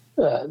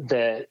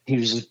that he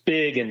was just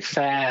big and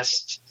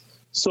fast.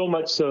 So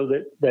much so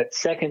that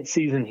second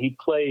season he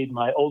played,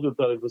 my older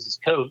brother was his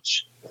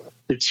coach.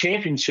 The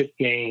championship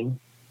game,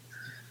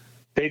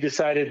 they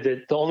decided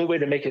that the only way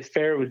to make it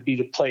fair would be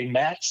to play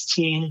Matt's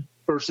team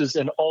versus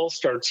an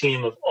all-star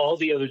team of all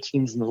the other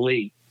teams in the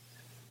league.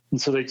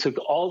 And so they took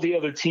all the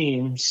other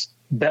teams'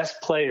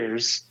 best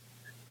players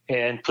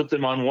and put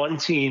them on one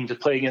team to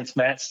play against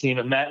Matt's team,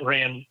 and Matt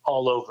ran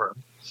all over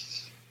him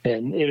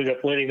and ended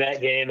up winning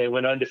that game. They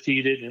went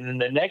undefeated, and then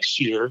the next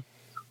year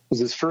was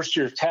his first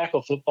year of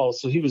tackle football,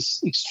 so he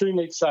was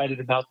extremely excited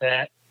about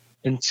that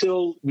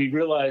until we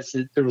realized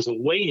that there was a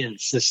weigh-in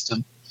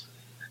system.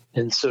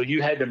 And so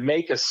you had to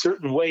make a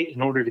certain weight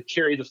in order to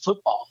carry the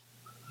football.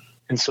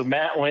 And so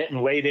Matt went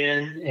and weighed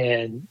in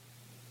and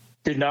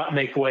did not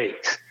make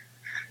weight.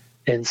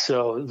 And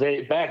so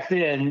they, back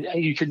then,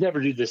 you could never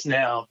do this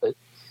now, but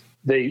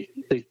they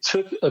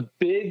took a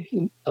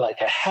big,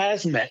 like a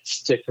hazmat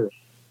sticker.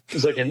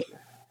 It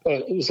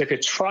was like a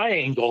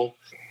triangle.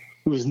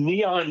 It was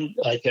neon,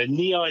 like a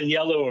neon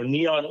yellow or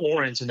neon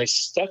orange, and they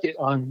stuck it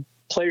on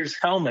players'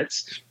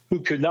 helmets who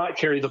could not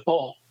carry the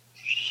ball.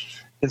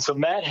 And so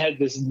Matt had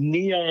this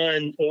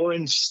neon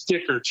orange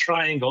sticker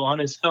triangle on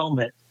his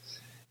helmet,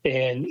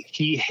 and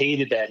he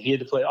hated that. He had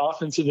to play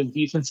offensive and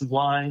defensive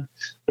line.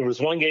 There was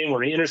one game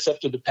where he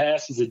intercepted the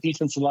pass as a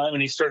defensive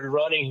lineman. He started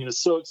running. He was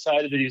so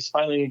excited that he was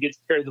finally going to get to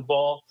carry the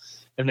ball,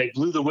 and they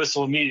blew the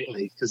whistle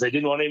immediately because they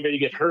didn't want anybody to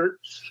get hurt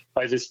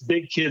by this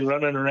big kid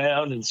running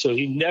around. And so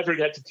he never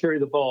got to carry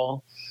the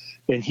ball.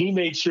 And he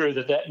made sure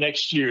that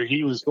next year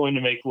he was going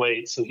to make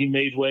weight. So he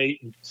made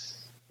weight. And,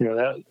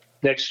 that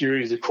next year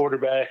he's a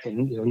quarterback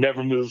and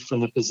never moved from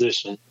the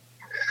position.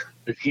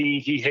 But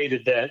he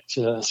hated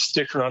that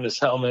sticker on his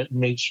helmet and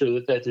made sure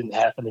that didn't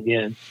happen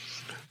again.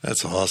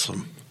 That's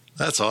awesome.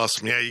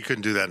 Yeah, you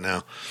couldn't do that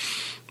now.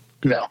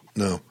 No.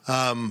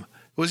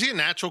 Was he a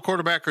natural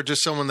quarterback or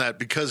just someone that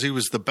because he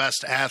was the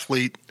best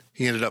athlete,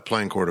 he ended up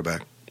playing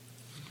quarterback?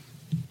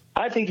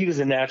 I think he was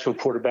a natural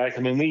quarterback.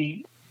 I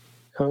mean,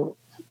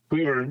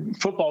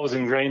 football was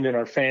ingrained in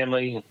our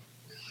family.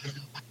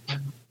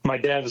 My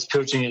dad was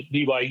coaching at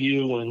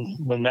BYU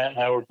when Matt and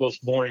I were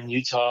both born in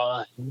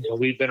Utah.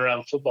 We've been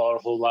around football our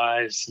whole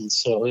lives, and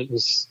so it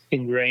was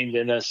ingrained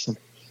in us.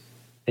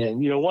 And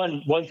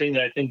one thing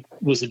that I think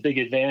was a big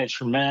advantage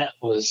for Matt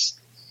was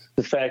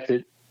the fact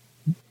that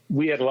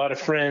we had a lot of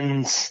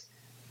friends.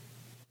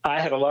 I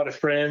had a lot of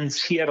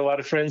friends. He had a lot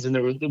of friends, and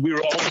we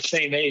were all the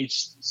same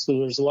age. So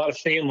there's a lot of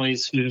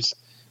families whose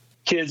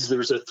kids, there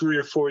was a 3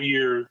 or 4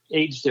 year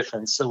age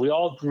difference. So we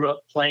all grew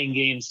up playing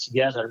games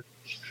together.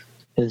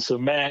 And so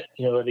Matt,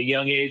 at a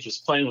young age was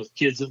playing with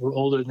kids that were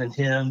older than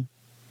him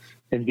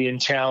and being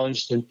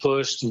challenged and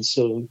pushed. And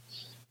so,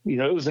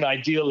 it was an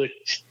idyllic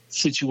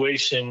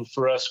situation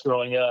for us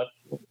growing up.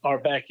 Our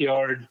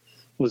backyard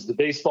was the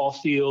baseball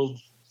field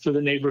for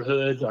the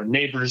neighborhood. Our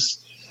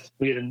neighbors,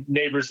 we had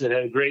neighbors that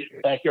had a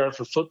great backyard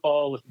for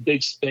football with a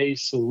big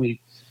space. So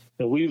we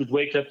would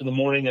wake up in the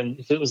morning, and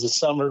if it was the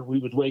summer, we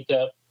would wake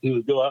up, we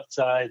would go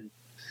outside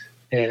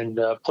and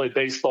play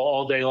baseball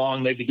all day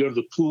long, maybe go to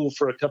the pool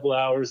for a couple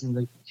hours in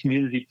the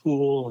community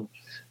pool and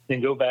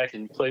then go back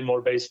and play more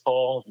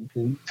baseball.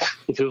 And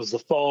if it was the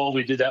fall,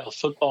 we did that with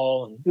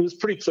football. And it was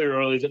pretty clear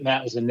early that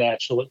Matt was a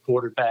natural at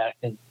quarterback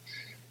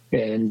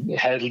and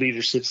had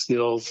leadership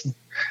skills.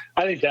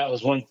 I think that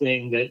was one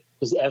thing that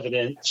was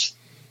evident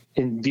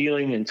in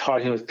dealing and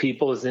talking with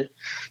people is that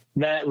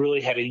Matt really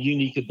had a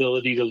unique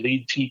ability to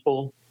lead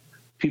people.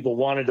 People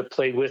wanted to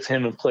play with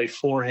him and play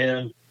for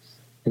him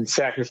and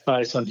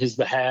sacrifice on his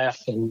behalf.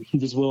 And he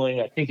was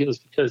willing. I think it was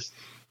because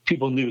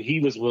people knew he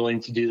was willing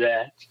to do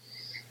that.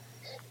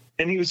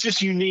 And he was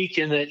just unique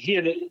in that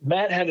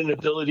Matt had an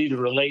ability to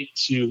relate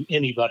to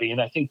anybody. And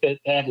I think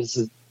that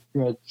is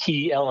a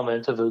key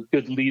element of a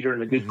good leader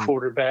and a good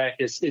quarterback.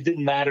 It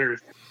didn't matter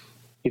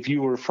if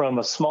you were from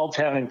a small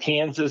town in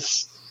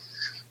Kansas,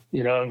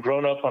 and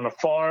grown up on a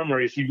farm,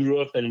 or if you grew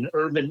up in an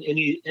urban,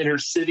 inner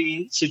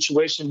city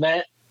situation.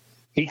 Matt,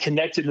 he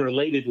connected and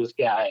related with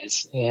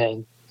guys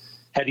and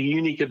had a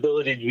unique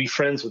ability to be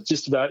friends with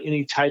just about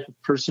any type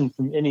of person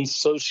from any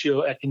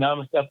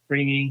socioeconomic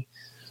upbringing,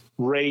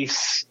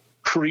 race,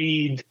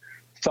 creed,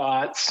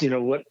 thoughts.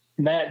 What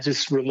Matt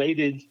just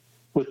related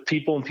with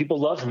people, and people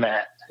loved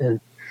Matt. And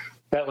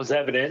that was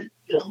evident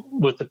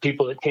with the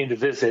people that came to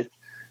visit. It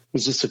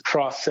was just a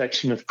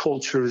cross-section of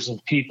cultures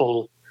and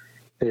people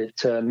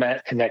that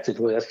Matt connected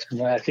with.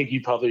 And I think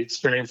you probably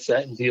experienced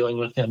that in dealing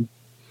with him.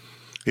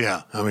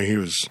 Yeah. I mean,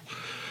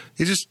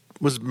 he just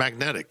was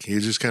magnetic. He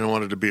just kind of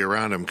wanted to be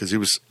around him because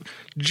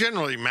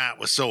Matt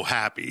was so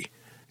happy.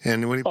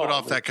 And when he put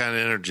off that kind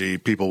of energy,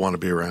 people want to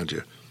be around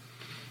you.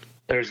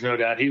 There's no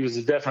doubt. He was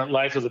a definite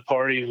life of the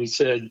party. We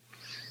said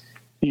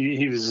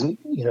he was,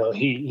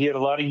 he had a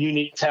lot of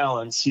unique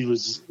talents. He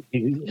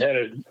had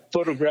a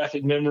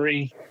photographic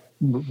memory,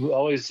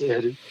 always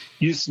knew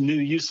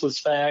useless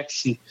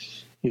facts.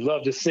 He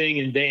loved to sing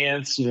and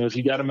dance. If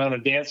you got him on a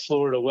dance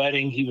floor at a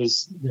wedding, he'd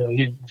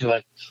be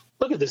like,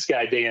 look at this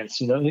guy dance.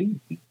 He's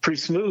pretty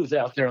smooth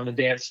out there on the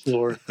dance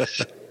floor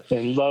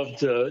and loved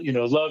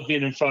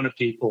being in front of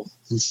people.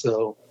 And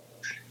so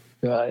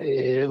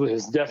It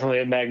was definitely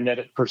a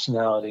magnetic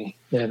personality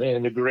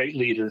and a great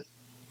leader.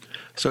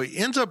 So he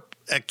ends up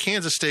at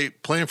Kansas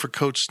State playing for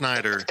Coach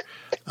Snyder.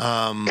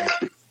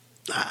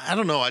 I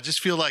don't know. I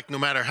just feel like no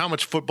matter how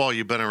much football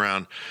you've been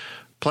around,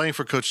 playing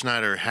for Coach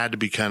Snyder had to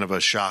be kind of a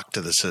shock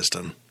to the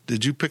system.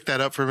 Did you pick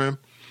that up from him?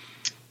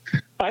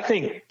 I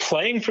think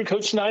playing for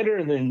Coach Snyder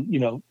and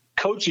then,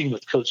 coaching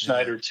with Coach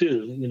Snyder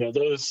too,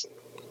 those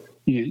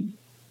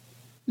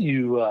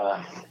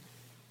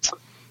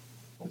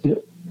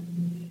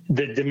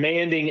the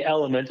demanding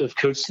element of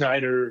Coach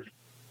Snyder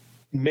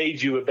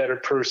made you a better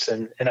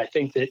person. And I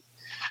think that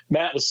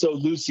Matt was so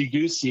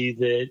loosey-goosey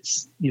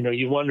that,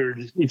 you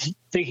wondered, if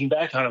thinking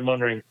back on it, I'm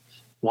wondering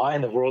why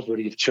in the world would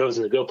he have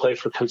chosen to go play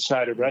for Coach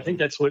Snyder? But I think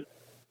that's what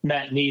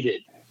Matt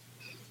needed,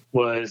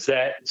 was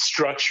that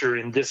structure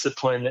and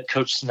discipline that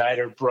Coach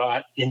Snyder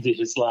brought into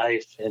his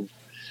life. And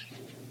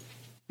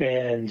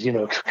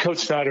Coach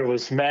Snyder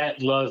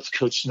Matt loved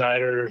Coach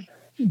Snyder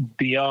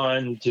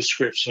beyond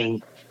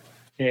description.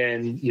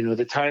 And,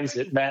 the times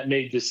that Matt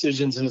made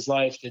decisions in his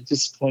life that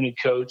disappointed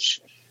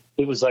Coach,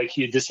 it was like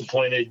he had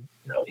disappointed,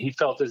 he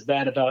felt as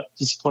bad about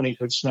disappointing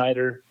Coach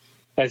Snyder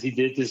as he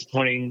did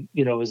disappointing,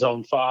 his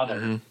own father.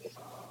 Mm-hmm.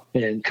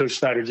 And Coach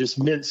Snyder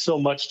just meant so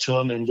much to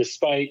him. And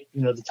despite,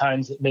 the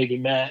times that maybe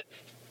Matt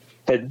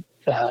had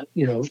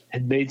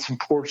made some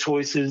poor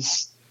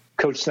choices,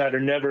 Coach Snyder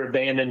never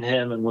abandoned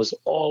him and was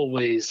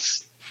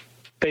always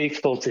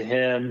faithful to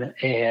him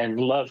and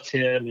loved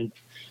him.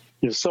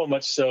 And, so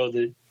much so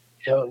that,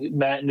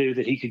 Matt knew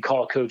that he could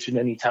call Coach at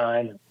any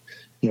time.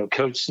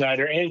 Coach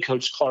Snyder and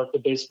Coach Clark, the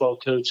baseball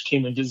coach,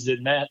 came and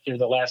visited Matt in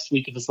the last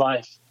week of his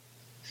life.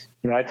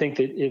 I think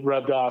that it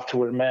rubbed off to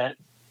where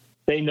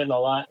they meant a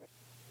lot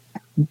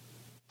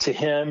to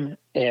him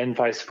and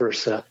vice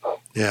versa.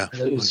 Yeah.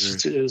 It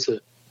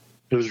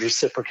was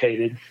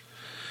reciprocated.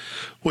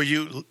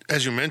 Well,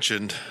 as you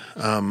mentioned,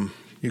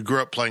 you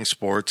grew up playing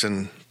sports,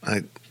 and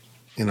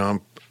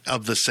I'm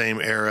of the same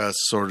era,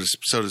 so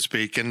to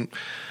speak. And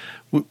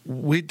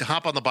we'd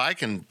hop on the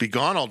bike and be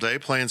gone all day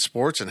playing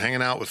sports and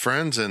hanging out with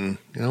friends. And,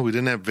 we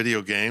didn't have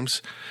video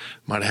games.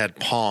 Might have had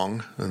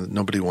Pong, and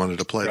nobody wanted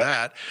to play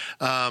that.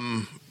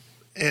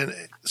 And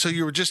so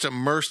you were just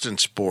immersed in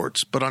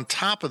sports. But on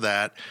top of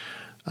that,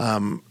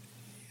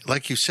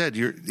 like you said,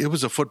 it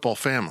was a football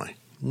family,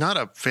 not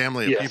a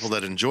family of people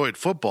that enjoyed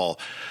football.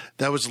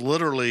 That was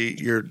literally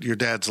your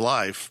dad's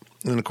life.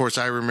 And, of course,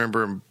 I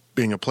remember him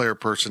being a player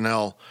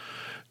personnel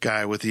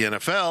guy with the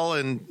NFL,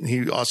 and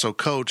he also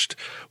coached.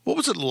 What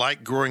was it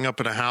like growing up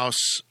in a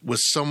house with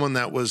someone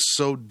that was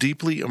so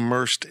deeply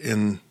immersed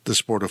in the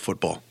sport of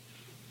football?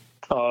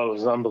 Oh, it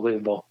was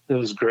unbelievable. It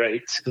was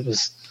great.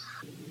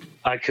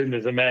 I couldn't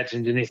have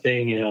imagined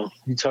anything.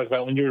 You talk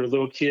about when you were a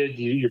little kid,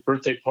 your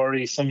birthday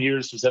party some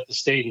years was at the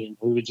stadium.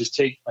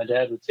 My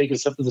dad would take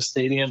us up to the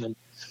stadium and,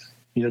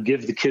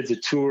 give the kids a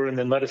tour and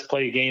then let us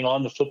play a game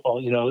on the football,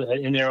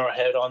 in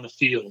Arrowhead on the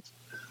field.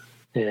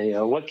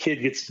 And, what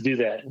kid gets to do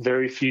that?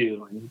 Very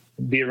few. And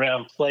be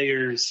around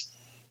players.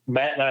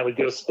 Matt and I would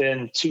go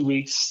spend 2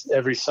 weeks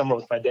every summer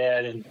with my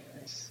dad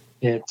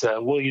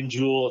at William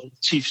Jewell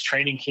Chiefs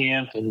training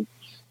camp. And,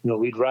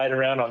 we'd ride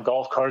around on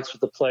golf carts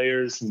with the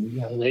players,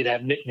 and they'd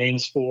have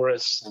nicknames for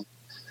us.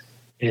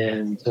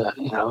 And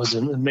it was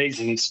an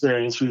amazing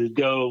experience. We would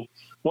go.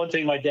 One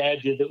thing my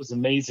dad did that was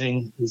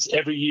amazing is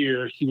every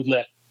year he would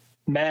let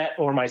Matt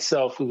or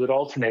myself, we would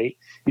alternate.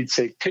 He'd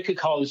say, pick a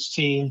college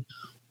team.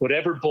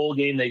 Whatever bowl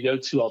game they go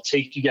to, I'll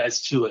take you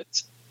guys to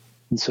it.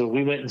 And so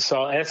we went and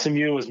saw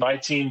SMU was my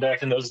team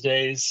back in those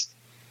days.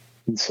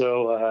 And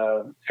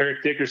so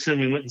Eric Dickerson,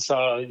 we went and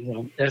saw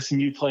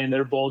SMU playing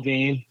their bowl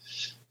game.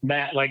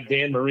 Matt liked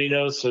Dan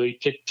Marino, so he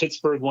picked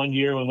Pittsburgh one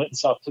year. We went and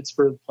saw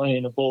Pittsburgh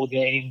playing a bowl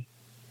game.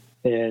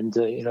 And,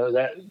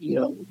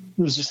 it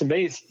was just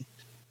amazing.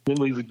 Then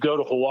we would go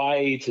to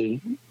Hawaii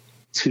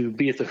to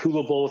be at the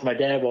Hula Bowl with my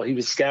dad while he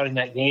was scouting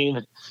that game.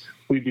 And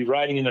we'd be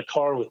riding in a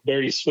car with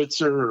Barry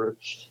Switzer or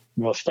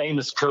a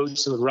famous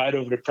coach that would ride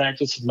over to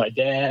practice with my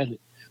dad.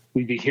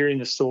 We'd be hearing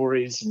the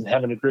stories and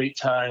having a great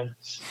time.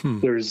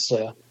 There's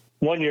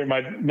one year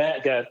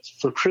Matt got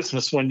for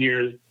Christmas one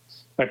year.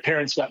 My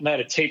parents got Matt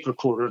a tape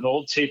recorder, an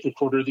old tape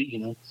recorder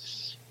that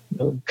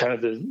kind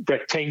of the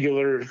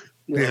rectangular,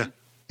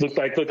 looked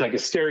like a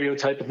stereo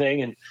type of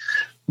thing. And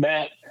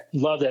Matt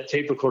loved that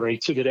tape recorder. He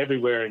took it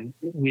everywhere, and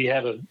we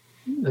have a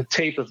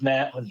tape of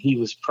Matt when he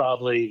was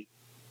probably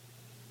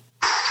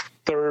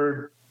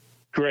third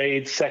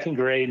grade, second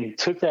grade, and he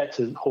took that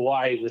to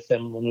Hawaii with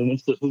him when we went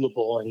to the Hula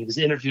Bowl, and he was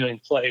interviewing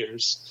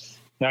players.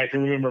 Now I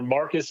can remember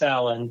Marcus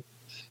Allen,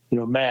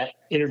 Matt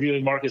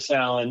interviewing Marcus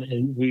Allen,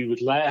 and we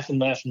would laugh and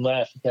laugh and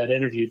laugh at that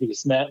interview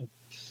because Matt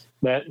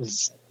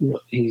was,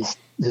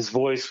 his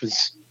voice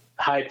was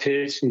high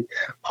pitched.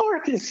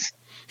 Marcus,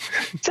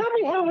 tell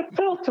me how it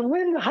felt to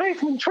win the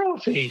Heisman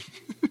Trophy.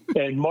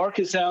 And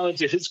Marcus Allen,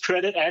 to his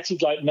credit,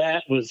 acted like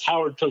Matt was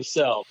Howard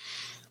Cosell.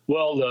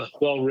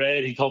 Well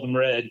read. He called him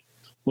Red.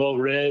 Well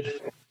read.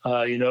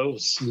 It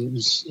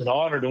was an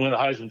honor to win the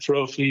Heisman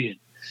Trophy,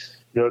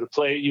 and to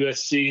play at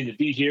USC and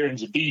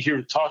to be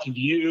here talking to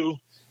you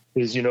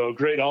is, a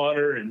great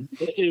honor, and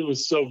it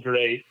was so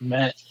great.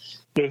 Matt,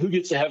 who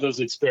gets to have those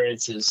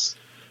experiences?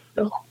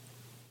 Wow.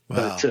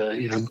 But,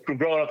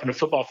 growing up in a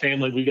football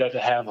family, we got to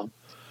have them.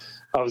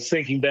 I was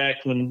thinking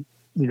back when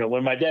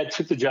my dad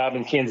took the job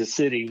in Kansas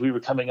City, we were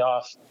coming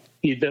off.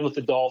 He had been with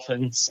the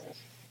Dolphins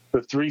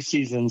for 3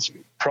 seasons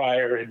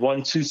prior, had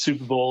won 2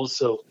 Super Bowls.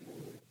 So,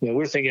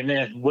 we're thinking,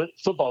 man,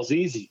 football's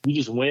easy. You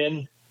just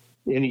win,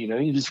 and,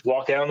 you just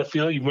walk out on the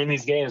field, you win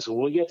these games. So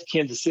when we got to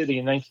Kansas City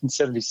in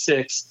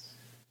 1976,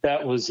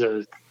 that was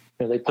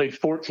they played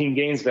 14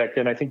 games back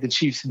then. I think the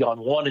Chiefs had gone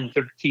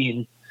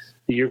 1-13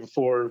 the year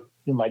before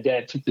my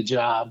dad took the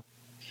job.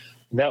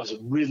 And that was a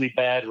really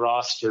bad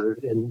roster.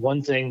 And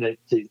one thing that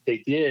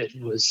they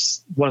did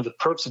was, one of the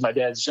perks of my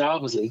dad's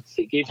job was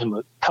they gave him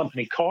a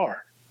company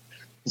car.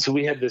 And so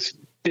we had this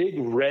big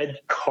red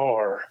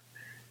car.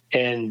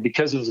 And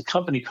because it was a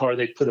company car,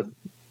 they put a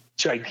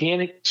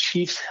gigantic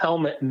Chiefs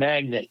helmet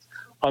magnet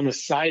on the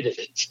side of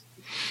it.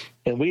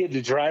 And we had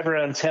to drive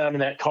around town in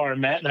that car.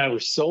 And Matt and I were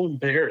so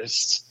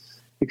embarrassed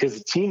because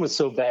the team was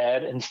so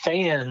bad. And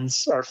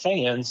fans are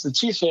fans. The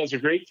Chiefs fans are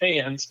great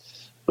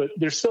fans, but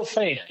they're still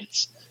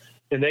fans.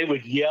 And they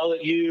would yell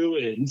at you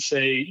and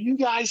say, "You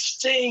guys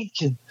stink,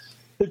 and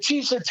the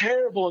Chiefs are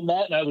terrible." And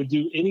Matt and I would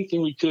do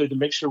anything we could to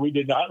make sure we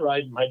did not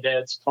ride in my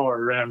dad's car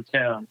around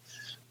town.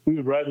 We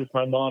would ride with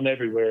my mom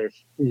everywhere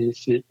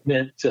if it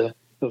meant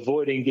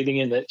avoiding getting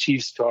in that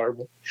Chiefs car.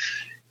 But,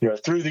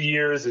 through the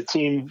years, the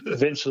team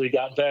eventually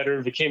got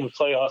better, became a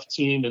playoff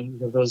team, and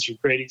those are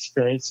great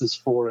experiences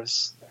for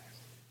us.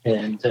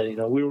 And,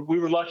 we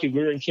were lucky.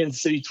 We were in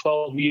Kansas City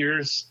 12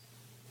 years.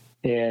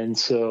 And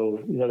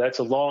so, that's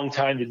a long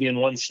time to be in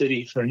one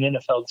city for an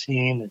NFL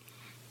team. And,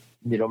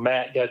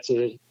 Matt got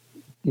to,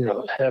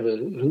 have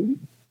a,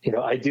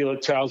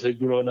 idyllic childhood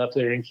growing up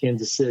there in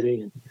Kansas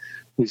City. And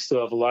we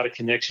still have a lot of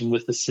connection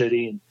with the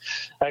city. And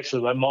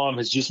actually, my mom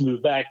has just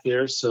moved back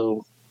there.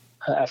 So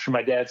after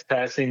my dad's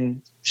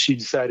passing, she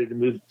decided to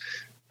move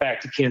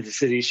back to Kansas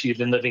City. She had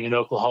been living in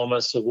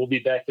Oklahoma. So we'll be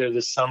back there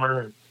this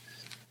summer and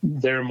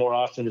there more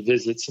often to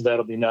visit. So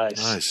that'll be nice.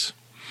 Nice.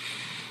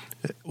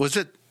 Was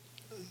it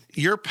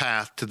your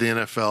path to the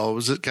NFL?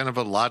 Was it kind of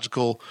a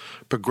logical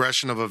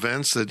progression of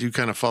events that you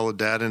kind of followed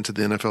Dad into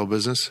the NFL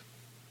business?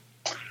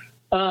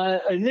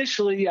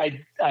 Initially,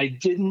 I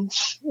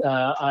didn't.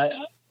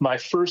 My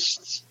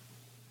first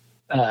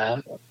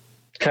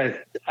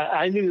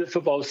I knew that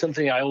football was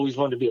something I always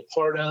wanted to be a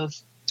part of,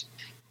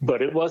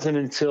 but it wasn't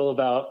until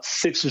about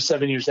 6 or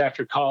 7 years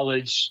after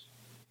college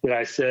that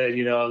I said,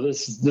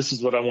 this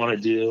is what I want to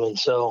do. And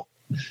so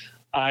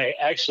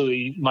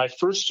my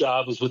first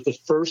job was with the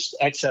first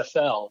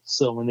XFL.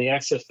 So when the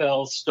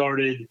XFL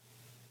started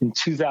in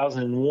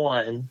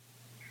 2001,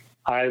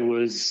 I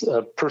was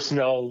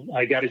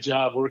I got a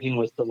job working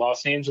with the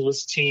Los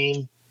Angeles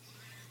team,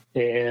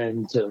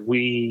 and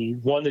we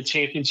won the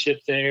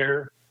championship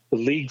there. The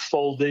league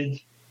folded,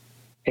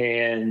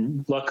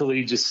 and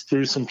luckily just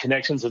through some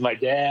connections with my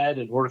dad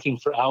and working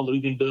for Al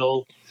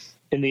Luginbill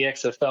in the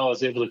XFL, I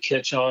was able to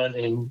catch on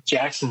in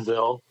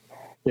Jacksonville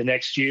the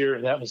next year,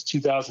 and that was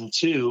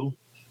 2002,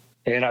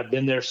 and I've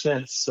been there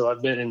since. So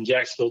I've been in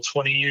Jacksonville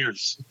 20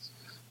 years.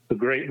 A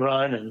great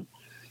run, and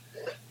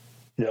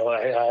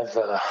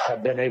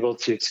I've been able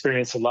to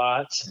experience a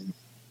lot.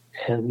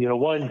 And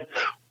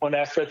one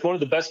aspect, one of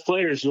the best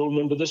players, you'll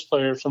remember this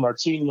player from our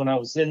team when I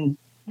was in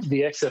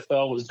the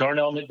XFL, was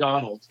Darnell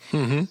McDonald,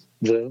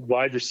 the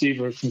wide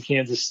receiver from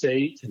Kansas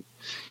State. And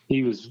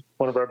he was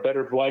one of our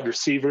better wide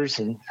receivers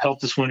and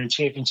helped us win a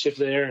championship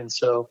there. And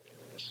so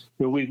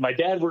my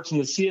dad worked in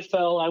the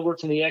CFL, I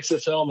worked in the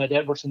XFL, my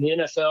dad worked in the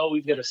NFL.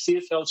 We've got a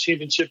CFL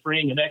championship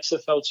ring, an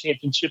XFL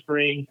championship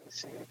ring,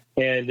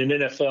 and an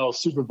NFL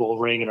Super Bowl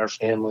ring in our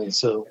family.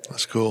 So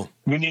that's cool.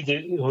 We need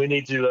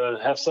to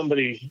have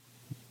somebody,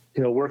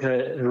 work in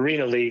an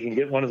arena league and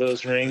get one of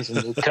those rings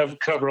and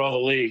cover all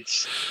the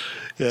leagues.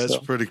 Yeah, that's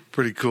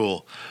pretty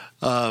cool.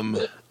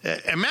 And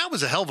Matt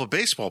was a hell of a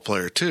baseball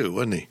player too,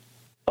 wasn't he?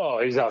 Oh,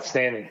 he's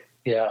outstanding.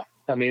 Yeah.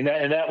 I mean,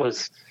 that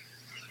was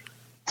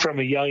from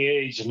a young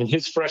age. I mean,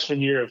 his freshman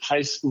year of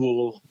high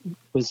school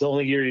was the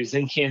only year he was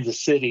in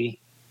Kansas City,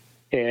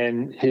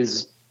 and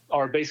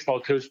our baseball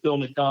coach, Bill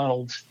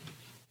McDonald,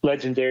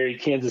 legendary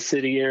Kansas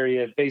City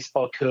area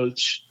baseball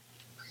coach,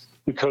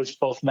 who coached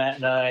both Matt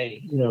and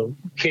I,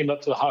 came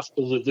up to the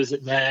hospital to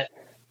visit Matt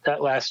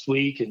that last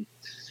week. And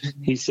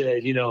he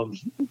said,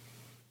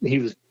 he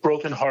was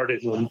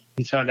brokenhearted when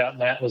he found out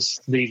Matt was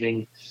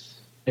leaving.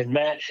 And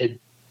Matt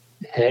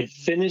had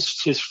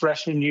finished his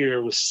freshman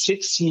year with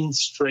 16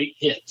 straight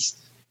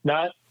hits,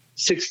 not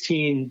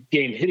 16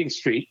 game hitting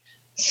streak,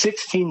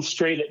 16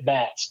 straight at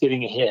bats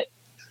getting a hit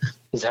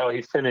is how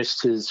he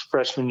finished his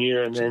freshman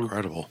year. And then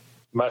incredible.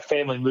 My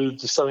family moved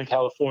to Southern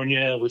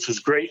California, which was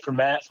great for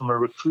Matt from a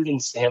recruiting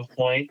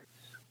standpoint,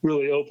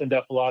 really opened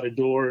up a lot of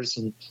doors.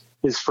 And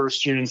his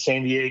first year in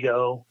San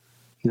Diego,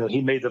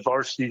 he made the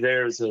varsity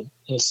there as a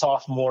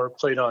sophomore,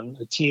 played on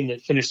a team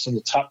that finished in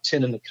the top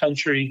 10 in the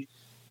country,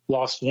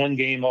 lost one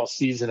game all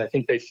season. I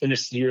think they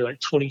finished the year like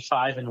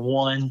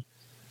 25-1.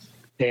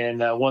 and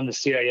won the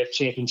CIF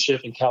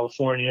championship in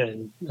California,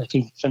 and I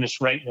think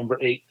finished ranked number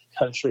 8 in the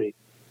country.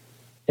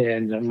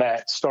 And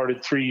Matt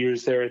started 3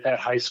 years there at that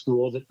high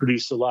school that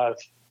produced a lot of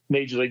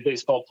Major League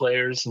Baseball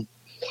players, and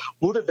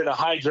would have been a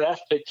high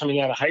draft pick coming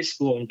out of high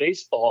school in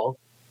baseball.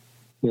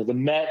 The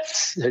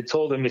Mets had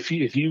told him, if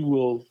you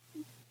will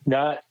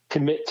not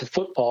commit to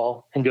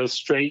football and go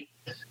straight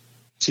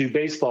to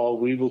baseball,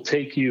 we will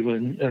take you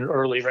in an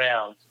early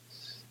round.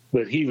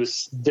 But he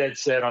was dead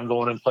set on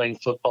going and playing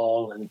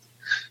football and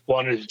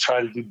wanted to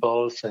try to do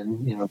both,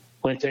 and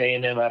went to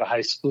A&M out of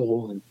high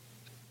school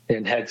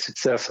and had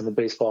success on the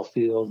baseball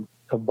field,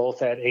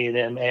 both at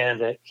A&M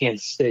and at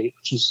Kansas State,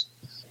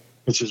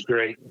 which is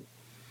great.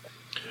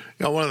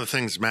 One of the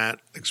things Matt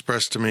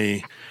expressed to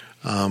me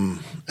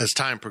as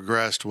time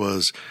progressed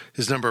was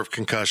his number of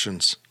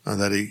concussions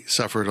that he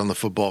suffered on the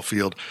football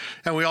field.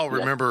 And we all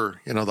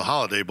remember, the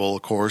Holiday Bowl,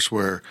 of course,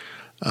 where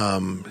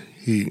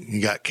he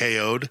got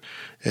KO'd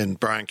and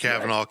Brian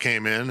Cavanaugh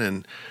came in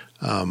and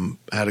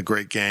had a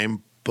great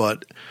game.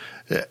 But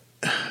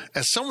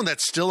as someone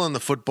that's still in the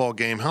football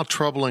game, how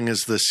troubling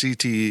is the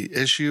CTE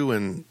issue,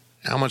 and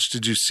how much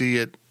did you see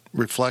it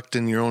reflect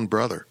in your own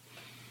brother?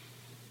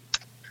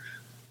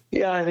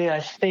 Yeah,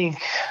 I think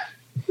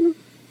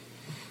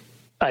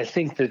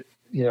that,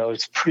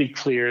 it's pretty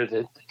clear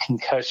that the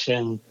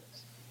concussion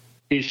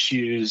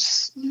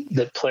issues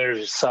that players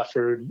have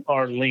suffered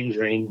are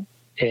lingering.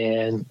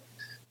 And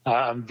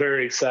I'm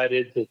very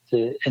excited that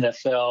the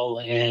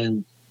NFL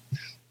and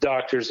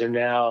doctors are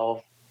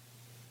now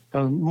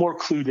more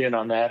clued in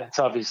on that. It's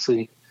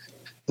obviously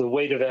the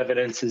weight of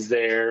evidence is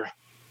there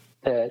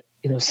that,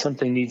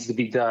 something needs to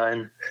be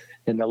done.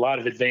 And a lot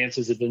of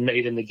advances have been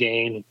made in the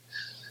game.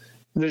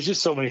 And there's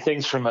just so many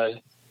things from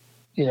a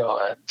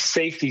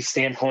safety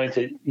standpoint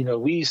that,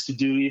 we used to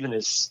do, even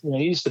as, you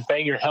used to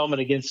bang your helmet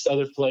against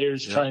other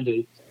players trying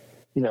to,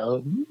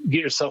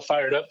 get yourself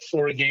fired up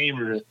before a game.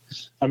 Or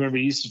I remember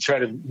you used to try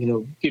to,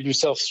 give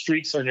yourself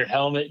streaks on your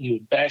helmet. You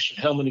would bash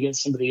your helmet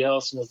against somebody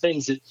else,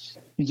 things that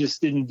you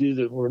just didn't do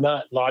that were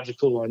not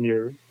logical on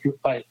your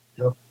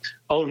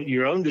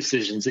own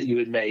decisions that you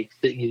would make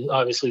that you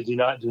obviously do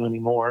not do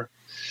anymore.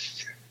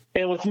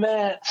 And with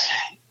Matt,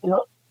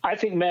 I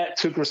think Matt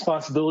took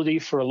responsibility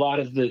for a lot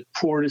of the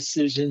poor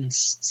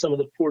decisions, some of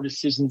the poor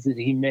decisions that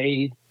he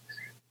made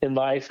in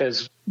life,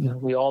 as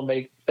we all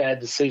make bad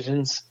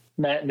decisions.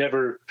 Matt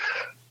never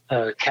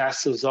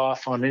cast those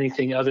off on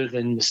anything other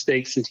than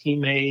mistakes that he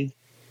made.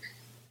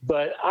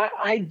 But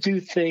I do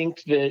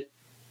think that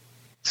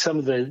some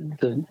of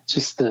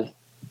the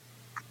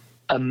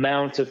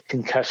amount of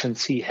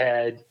concussions he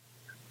had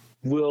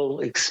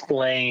will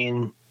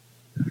explain,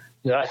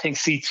 I think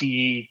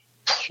CTE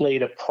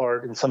played a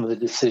part in some of the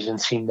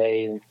decisions he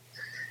made.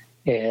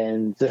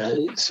 And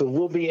so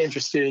we'll be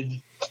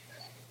interested.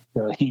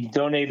 He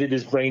donated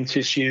his brain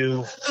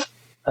tissue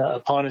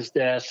upon his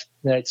death.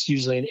 That's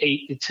usually an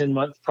 8 to 10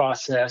 month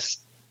process.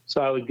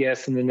 So I would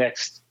guess in the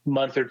next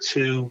month or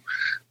two,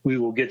 we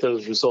will get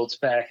those results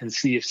back and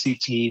see if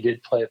CTE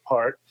did play a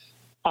part.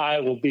 I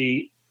will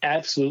be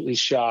absolutely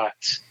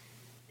shocked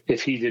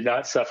if he did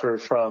not suffer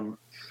from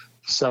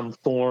some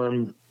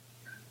form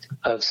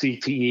of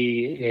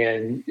CTE,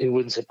 and it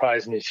wouldn't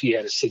surprise me if he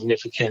had a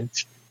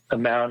significant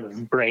amount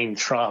of brain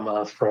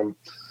trauma from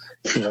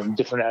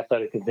different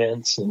athletic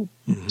events and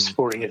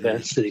sporting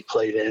events that he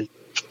played in.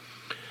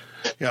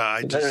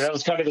 Yeah, that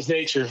was kind of his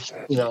nature.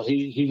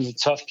 He was a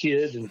tough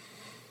kid,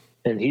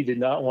 and he did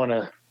not want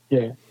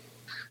to.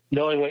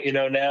 Knowing what you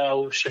know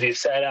now, should he have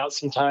sat out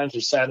sometimes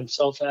or sat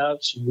himself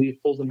out? Should we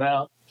have pulled him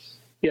out?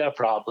 Yeah,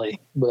 probably.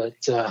 But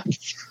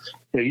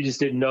you just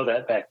didn't know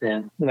that back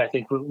then. And I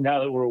think now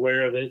that we're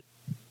aware of it,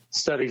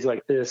 studies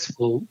like this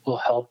will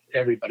help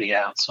everybody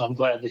out. So I'm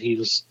glad that he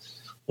was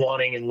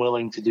wanting and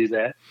willing to do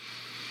that.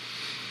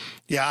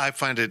 Yeah, I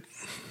find it.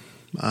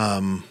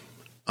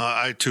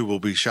 I too will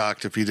be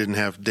shocked if he didn't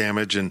have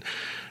damage, and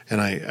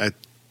I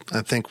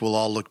think we'll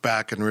all look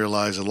back and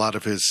realize a lot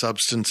of his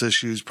substance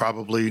issues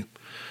probably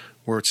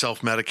were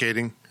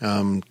self-medicating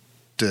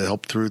to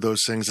help through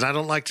those things. And I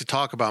don't like to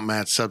talk about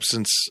Matt's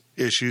substance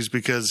issues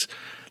because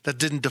that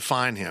didn't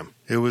define him.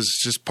 It was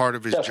just part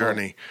of his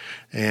journey.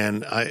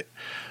 And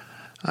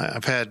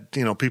I've had,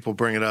 people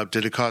bring it up.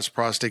 Did it cause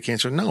prostate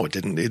cancer? No, it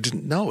didn't. It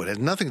didn't. No, it had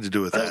nothing to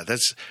do with that.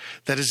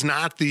 That is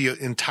not the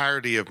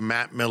entirety of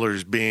Matt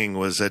Miller's being,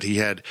 was that he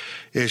had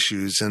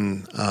issues.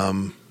 And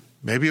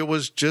maybe it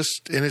was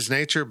just in his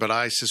nature, but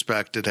I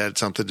suspect it had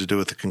something to do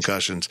with the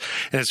concussions.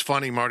 And it's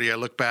funny, Marty, I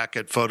look back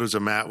at photos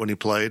of Matt when he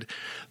played.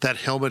 That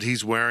helmet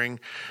he's wearing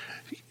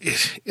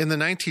in the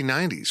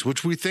 1990s,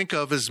 which we think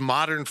of as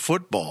modern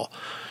football,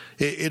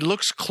 it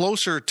looks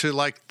closer to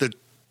like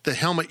the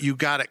helmet you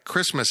got at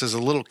Christmas as a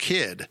little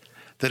kid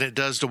than it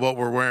does to what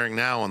we're wearing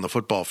now on the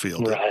football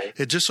field. Right.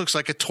 It just looks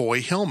like a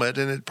toy helmet,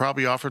 and it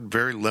probably offered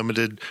very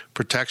limited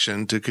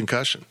protection to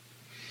concussion.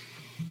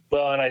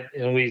 Well,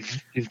 and we've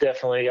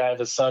definitely, I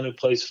have a son who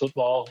plays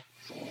football,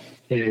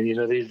 and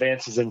the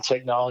advances in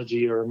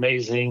technology are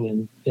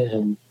amazing,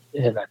 and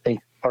I think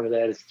part of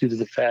that is due to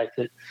the fact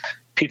that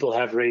people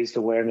have raised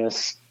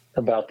awareness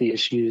about the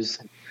issues.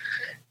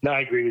 And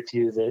I agree with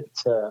you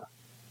that,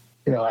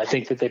 I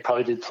think that they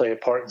probably did play a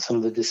part in some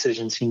of the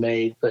decisions he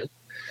made, but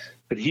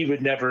he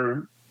would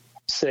never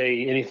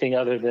say anything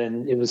other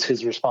than it was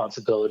his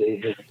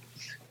responsibility. He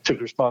took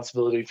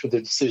responsibility for the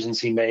decisions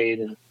he made.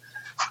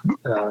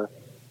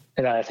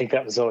 And I think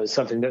that was always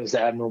something that was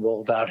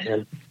admirable about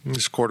him.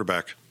 He's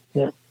quarterback.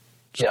 Yeah.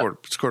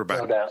 It's quarterback.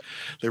 No doubt.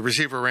 The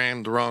receiver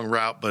ran the wrong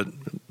route, but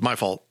my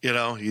fault.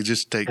 You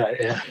just take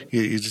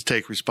you just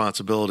take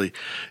responsibility.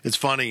 It's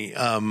funny.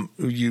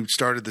 You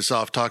started this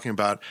off talking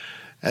about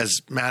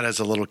as Matt as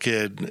a little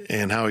kid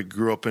and how he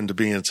grew up into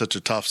being such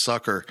a tough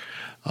sucker.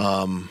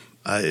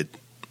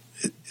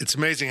 It's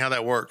amazing how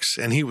that works.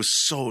 And he was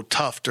so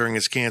tough during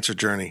his cancer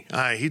journey.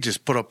 He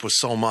just put up with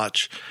so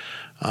much.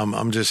 I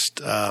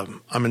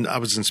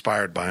was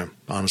inspired by him,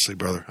 honestly,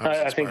 brother.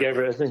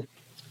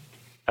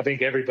 I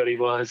think everybody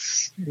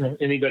was.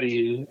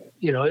 Anybody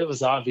who, it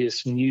was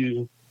obvious when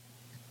you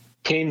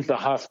came to the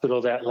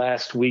hospital that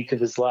last week of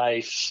his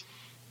life,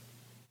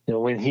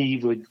 when he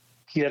would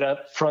get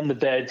up from the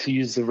bed to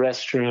use the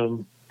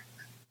restroom,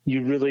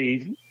 you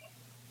really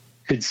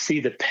could see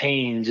the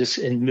pain just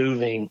in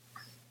moving.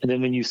 And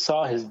then when you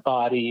saw his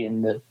body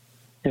and the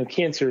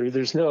cancer,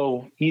 there's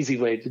no easy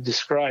way to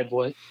describe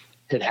what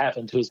had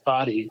happened to his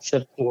body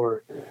except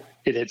for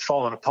it had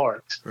fallen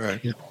apart.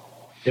 Right.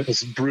 It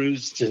was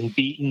bruised and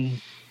beaten,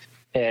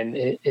 and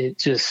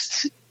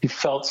you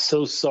felt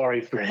so sorry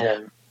for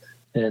him,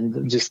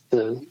 and just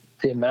the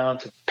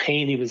amount of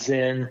pain he was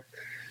in.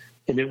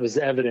 And it was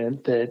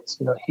evident that,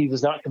 he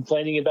was not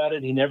complaining about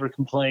it. He never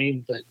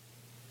complained, but,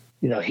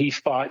 he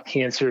fought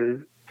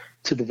cancer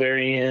to the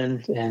very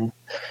end. And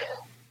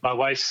my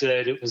wife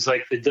said it was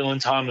like the Dylan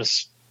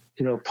Thomas,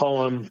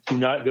 poem, "Do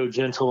not go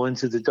gentle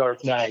into the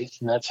dark night."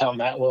 And that's how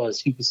Matt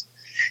was.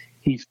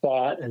 He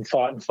fought and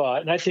fought and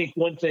fought. And I think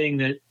one thing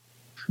that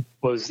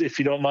was, if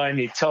you don't mind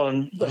me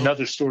telling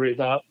another story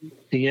about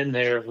the end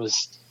there,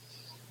 was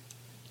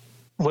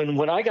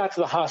when I got to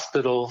the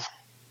hospital,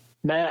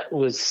 Matt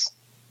was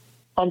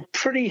on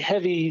pretty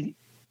heavy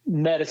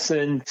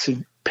medicine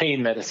to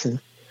pain medicine.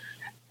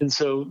 And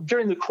so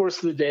during the course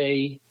of the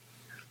day,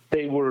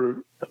 there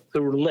were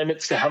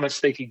limits to how much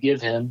they could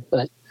give him.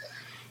 But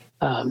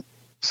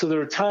so there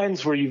were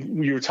times where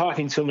you were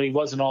talking to him and he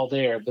wasn't all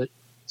there. But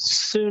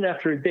soon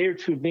after a day or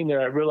two of being there,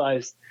 I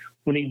realized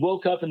when he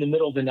woke up in the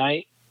middle of the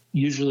night,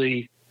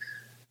 usually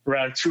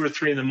around 2 or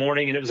 3 in the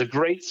morning, and it was a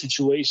great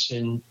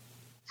situation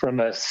from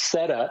a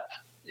setup,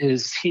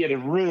 is he had a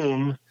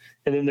room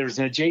and then there's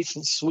an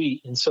adjacent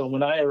suite. And so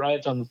when I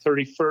arrived on the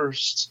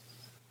 31st,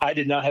 I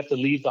did not have to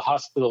leave the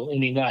hospital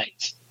any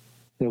night.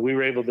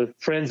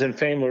 Friends and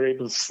family were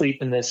able to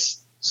sleep in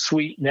this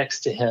suite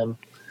next to him.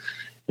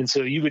 And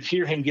so you would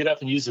hear him get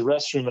up and use the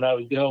restroom, and I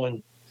would go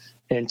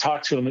and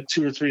talk to him at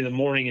 2 or 3 in the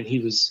morning. And he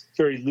was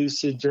very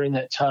lucid during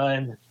that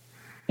time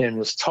and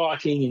was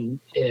talking,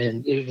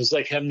 and it was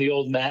like having the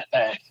old Matt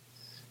back.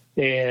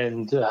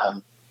 And,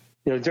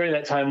 during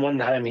that time, one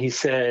time he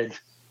said,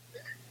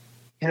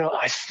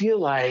 I feel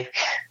like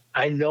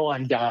I know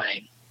I'm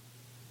dying,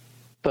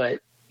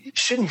 but it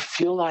shouldn't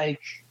feel like,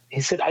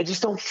 he said, I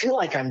just don't feel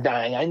like I'm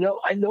dying. I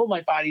know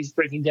my body's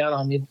breaking down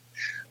on me.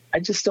 I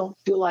just don't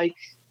feel like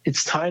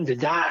it's time to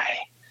die.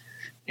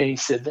 And he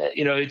said that,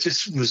 it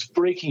just was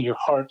breaking your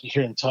heart to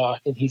hear him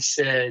talk. And he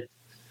said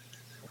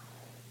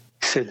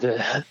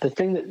the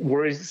thing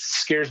that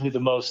scares me the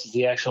most is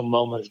the actual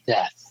moment of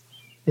death,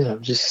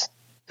 just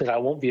that I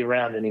won't be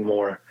around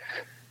anymore.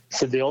 He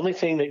said, the only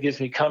thing that gives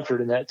me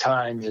comfort in that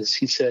time is,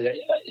 he said,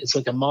 it's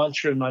like a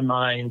mantra in my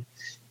mind.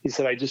 He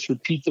said, I just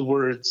repeat the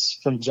words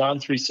from John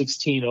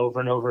 3:16 over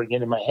and over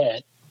again in my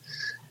head.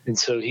 And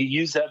so he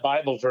used that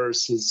Bible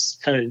verse as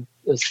kind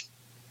of,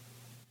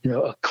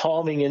 a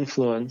calming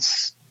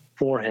influence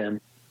for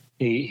him.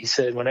 He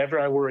said, whenever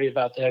I worry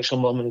about the actual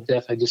moment of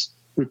death, I just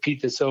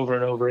repeat this over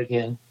and over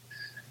again.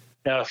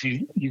 Now, if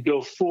you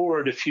go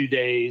forward a few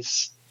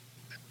days,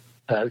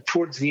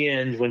 towards the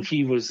end, when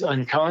he was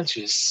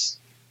unconscious,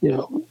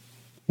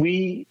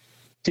 we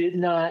did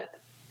not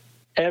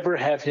ever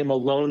have him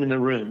alone in the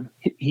room.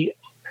 He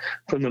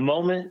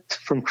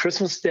from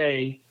Christmas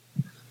Day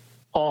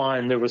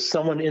on, there was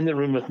someone in the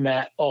room with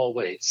Matt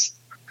always.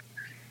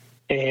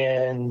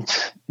 And,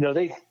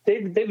 they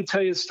would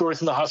tell you stories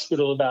in the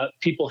hospital about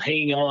people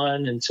hanging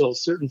on until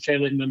certain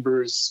family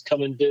members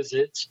come and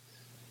visit.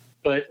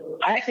 But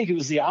I think it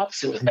was the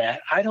opposite with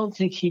Matt. I don't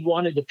think he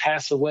wanted to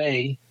pass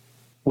away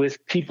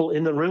with people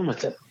in the room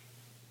with him.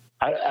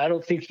 I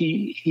don't think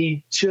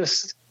he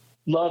just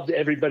loved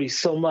everybody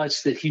so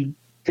much that he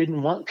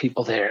didn't want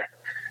people there.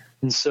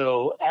 And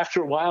so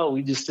after a while,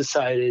 we just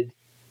decided,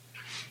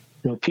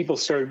 people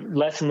started,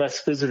 less and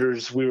less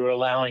visitors we were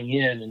allowing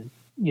in. And,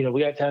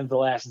 we got down to the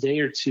last day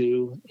or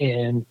two,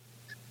 and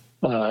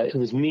it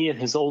was me and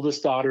his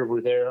oldest daughter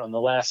were there on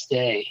the last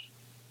day.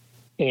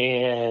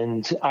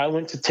 And I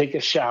went to take a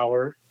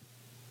shower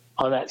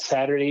on that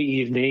Saturday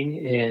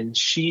evening, and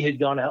she had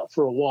gone out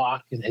for a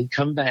walk and had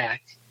come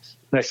back.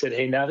 And I said,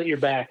 hey, now that you're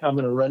back, I'm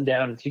going to run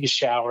down and take a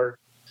shower.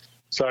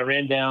 So I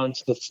ran down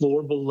to the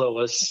floor below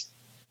us,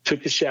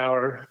 took a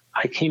shower.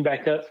 I came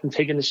back up from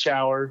taking the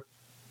shower.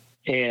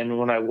 And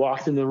when I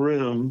walked in the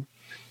room,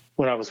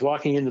 when I was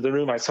walking into the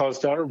room, I saw his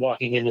daughter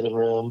walking into the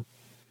room,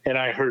 and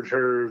I heard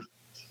her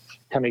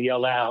kind of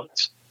yell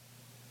out,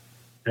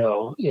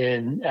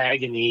 in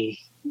agony,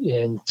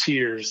 in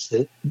tears,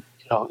 that, it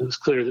was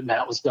clear that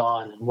Matt was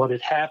gone. And what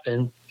had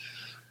happened,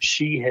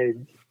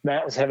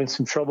 Matt was having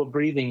some trouble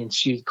breathing, and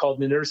she called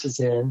the nurses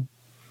in.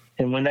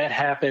 And when that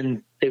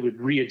happened, they would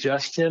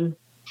readjust him.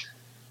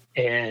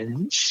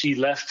 And she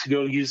left to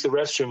go use the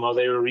restroom while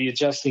they were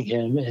readjusting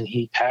him. And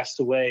he passed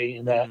away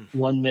in that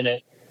 1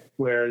 minute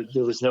where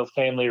there was no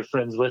family or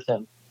friends with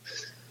him.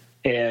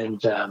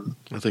 And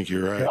I think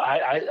you're right.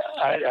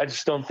 I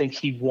just don't think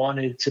he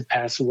wanted to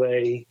pass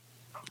away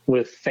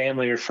with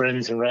family or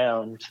friends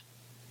around.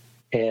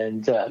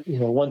 And,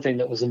 one thing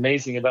that was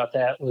amazing about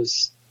that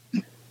was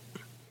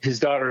his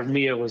daughter,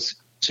 Mia, was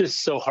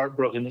just so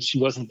heartbroken that she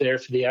wasn't there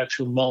for the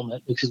actual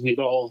moment, because we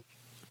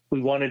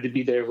wanted to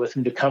be there with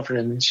him to comfort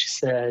him. And she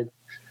said,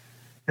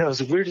 it was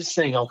the weirdest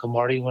thing, Uncle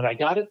Marty. When I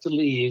got up to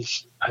leave,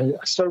 I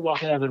started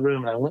walking out of the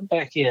room, and I went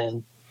back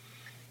in,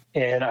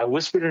 and I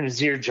whispered in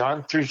his ear,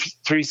 John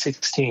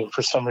 3:16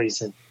 for some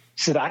reason.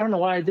 He said, I don't know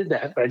why I did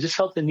that, but I just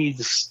felt the need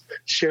to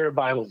share a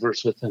Bible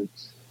verse with him.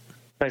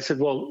 And I said,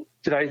 well,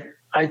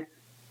 I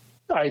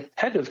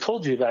had to have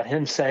told you about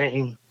him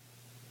saying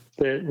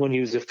that when he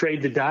was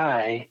afraid to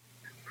die,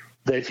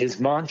 that his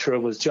mantra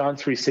was John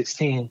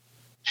 3:16.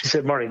 She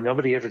said, Marty,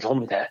 nobody ever told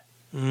me that.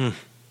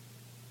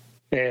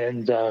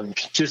 And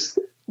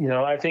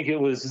I think it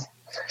was,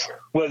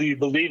 whether you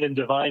believe in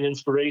divine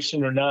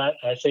inspiration or not,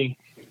 I think,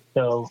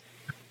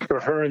 for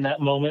her in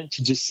that moment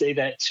to just say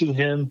that to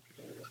him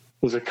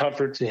was a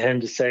comfort to him,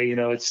 to say,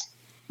 it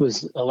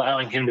was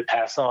allowing him to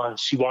pass on.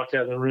 She walked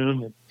out of the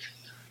room, and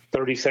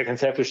 30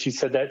 seconds after she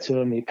said that to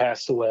him, he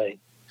passed away.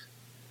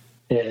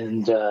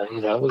 And,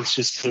 it was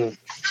just,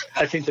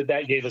 I think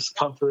that gave us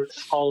comfort,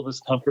 all of us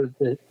comfort,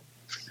 that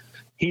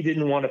he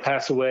didn't want to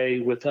pass away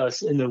with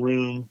us in the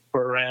room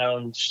or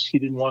around. He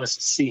didn't want us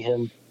to see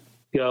him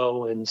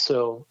go. And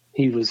so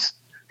he was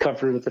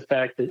comforted with the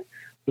fact that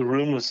the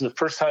room was the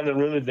first time the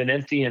room had been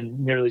empty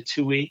in nearly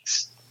 2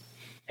 weeks.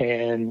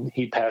 And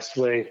he passed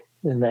away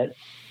in that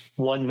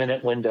 1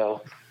 minute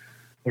window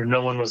where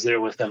no one was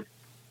there with him.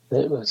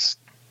 It was,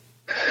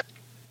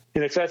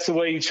 and if that's the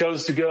way he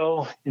chose to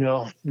go,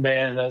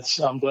 man,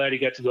 I'm glad he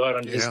got to go out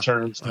on his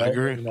terms. I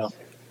agree.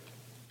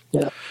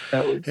 That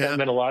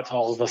meant a lot to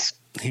all of us.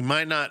 He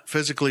might not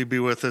physically be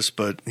with us,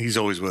 but he's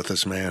always with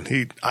us, man.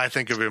 I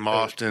think of him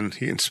often.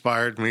 He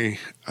inspired me.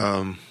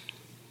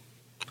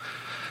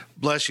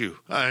 Bless you.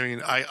 I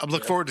mean, I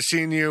look forward to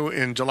seeing you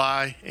in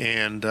July,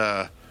 and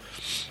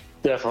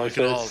definitely.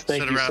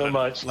 Thank you so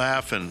much.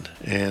 Laugh and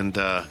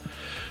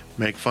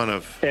make fun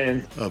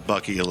of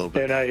Bucky a little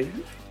bit. And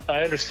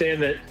I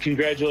understand that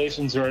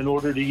congratulations are in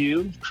order to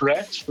you,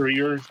 correct, for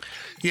your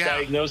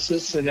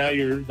diagnosis, and now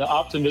the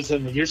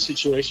optimism in your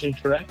situation,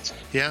 correct?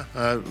 Yeah,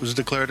 it was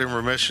declared in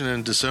remission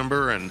in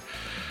December, and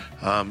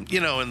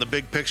in the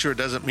big picture, it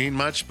doesn't mean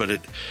much, but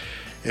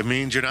it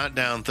means you're not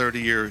down 30.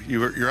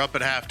 You're up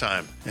at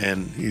halftime,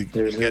 and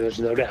there's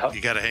no doubt.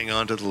 You got to hang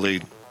on to the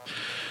lead.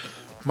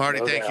 Marty,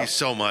 thank you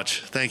so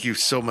much. Thank you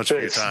so much for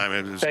your time.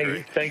 It was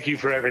great. Thank you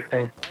for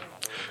everything.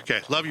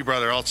 Okay, love you,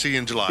 brother. I'll see you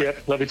in July.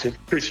 Yep, love you too.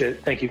 Appreciate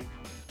it. Thank you.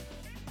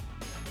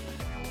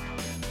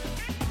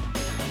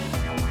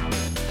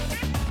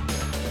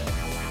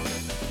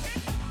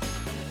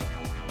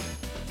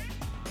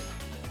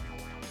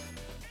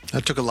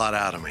 That took a lot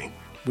out of me.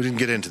 We didn't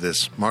get into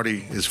this.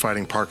 Marty is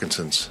fighting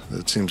Parkinson's.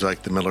 It seems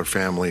like the Miller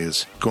family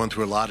is going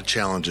through a lot of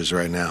challenges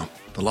right now.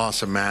 The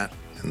loss of Matt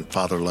and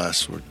Father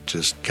Les were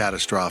just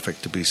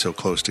catastrophic to be so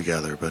close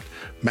together. But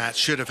Matt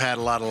should have had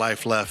a lot of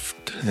life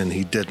left, and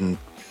he didn't.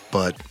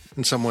 But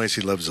in some ways,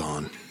 he lives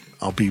on.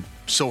 I'll be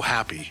so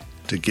happy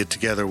to get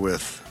together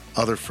with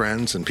other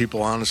friends and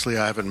people, honestly,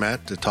 I haven't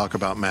met to talk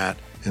about Matt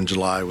in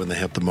July when they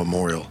have the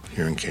memorial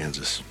here in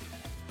Kansas.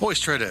 Always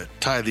try to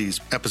tie these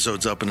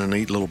episodes up in a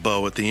neat little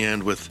bow at the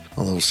end with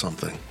a little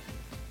something.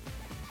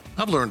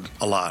 I've learned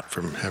a lot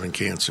from having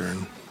cancer,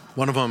 and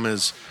one of them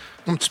is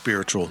I'm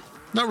spiritual.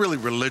 Not really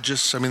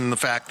religious. I mean, the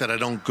fact that I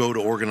don't go to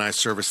organized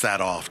service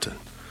that often.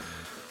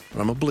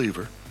 But I'm a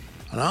believer.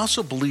 And I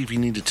also believe you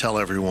need to tell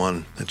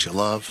everyone that you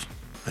love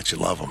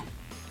them.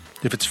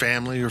 If it's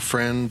family or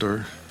friend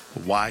or a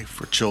wife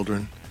or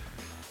children,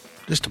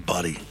 just a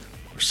buddy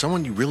or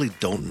someone you really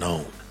don't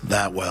know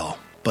that well,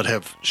 but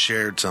have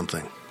shared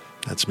something.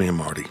 That's me and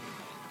Marty.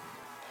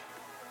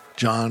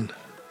 John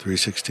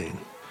 3:16.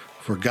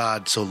 For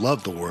God so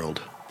loved the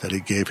world that he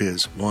gave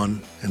his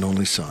one and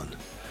only Son,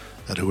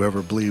 that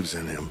whoever believes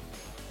in him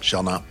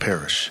shall not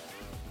perish,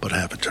 but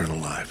have eternal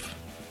life.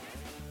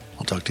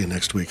 I'll talk to you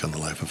next week on The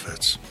Life of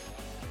Fitz.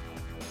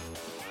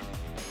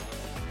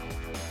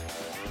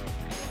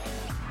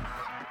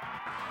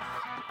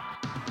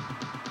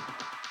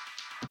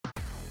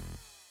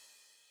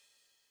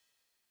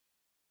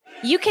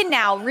 You can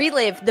now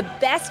relive the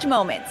best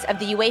moments of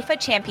the UEFA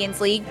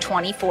Champions League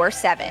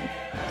 24/7.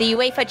 The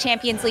UEFA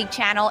Champions League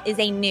channel is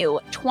a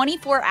new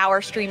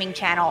 24-hour streaming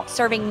channel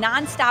serving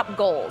nonstop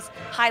goals,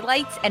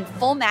 highlights, and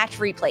full match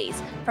replays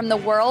from the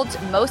world's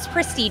most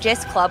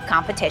prestigious club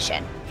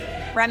competition.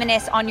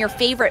 Reminisce on your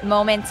favorite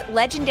moments,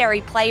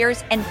 legendary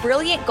players, and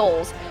brilliant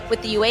goals with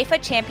the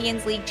UEFA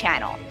Champions League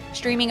channel,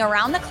 streaming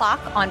around the clock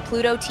on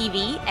Pluto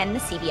TV and the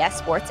CBS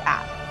Sports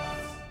app.